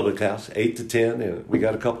Clay's Public House, 8 to 10, and we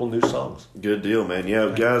got a couple new songs. Good deal, man.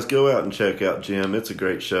 Yeah, guys, go out and check out Jim. It's a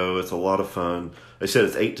great show. It's a lot of fun. They said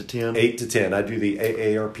it's 8 to 10? 8 to 10. I do the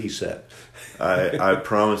AARP set. I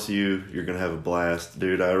promise you, you're going to have a blast.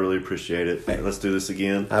 Dude, I really appreciate it. Let's do this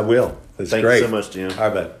again. I will. It's Thank great. you so much, Jim.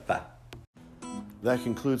 All right, bye. That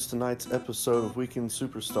concludes tonight's episode of Weekend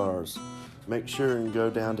Superstars. Make sure and go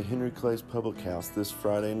down to Henry Clay's Public House this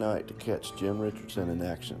Friday night to catch Jim Richardson in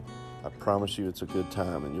action. I promise you it's a good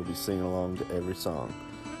time and you'll be singing along to every song.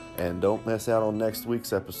 And don't miss out on next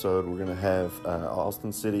week's episode. We're going to have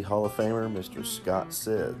Austin City Hall of Famer Mr. Scott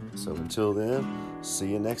Sid. So until then, see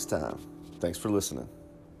you next time. Thanks for listening.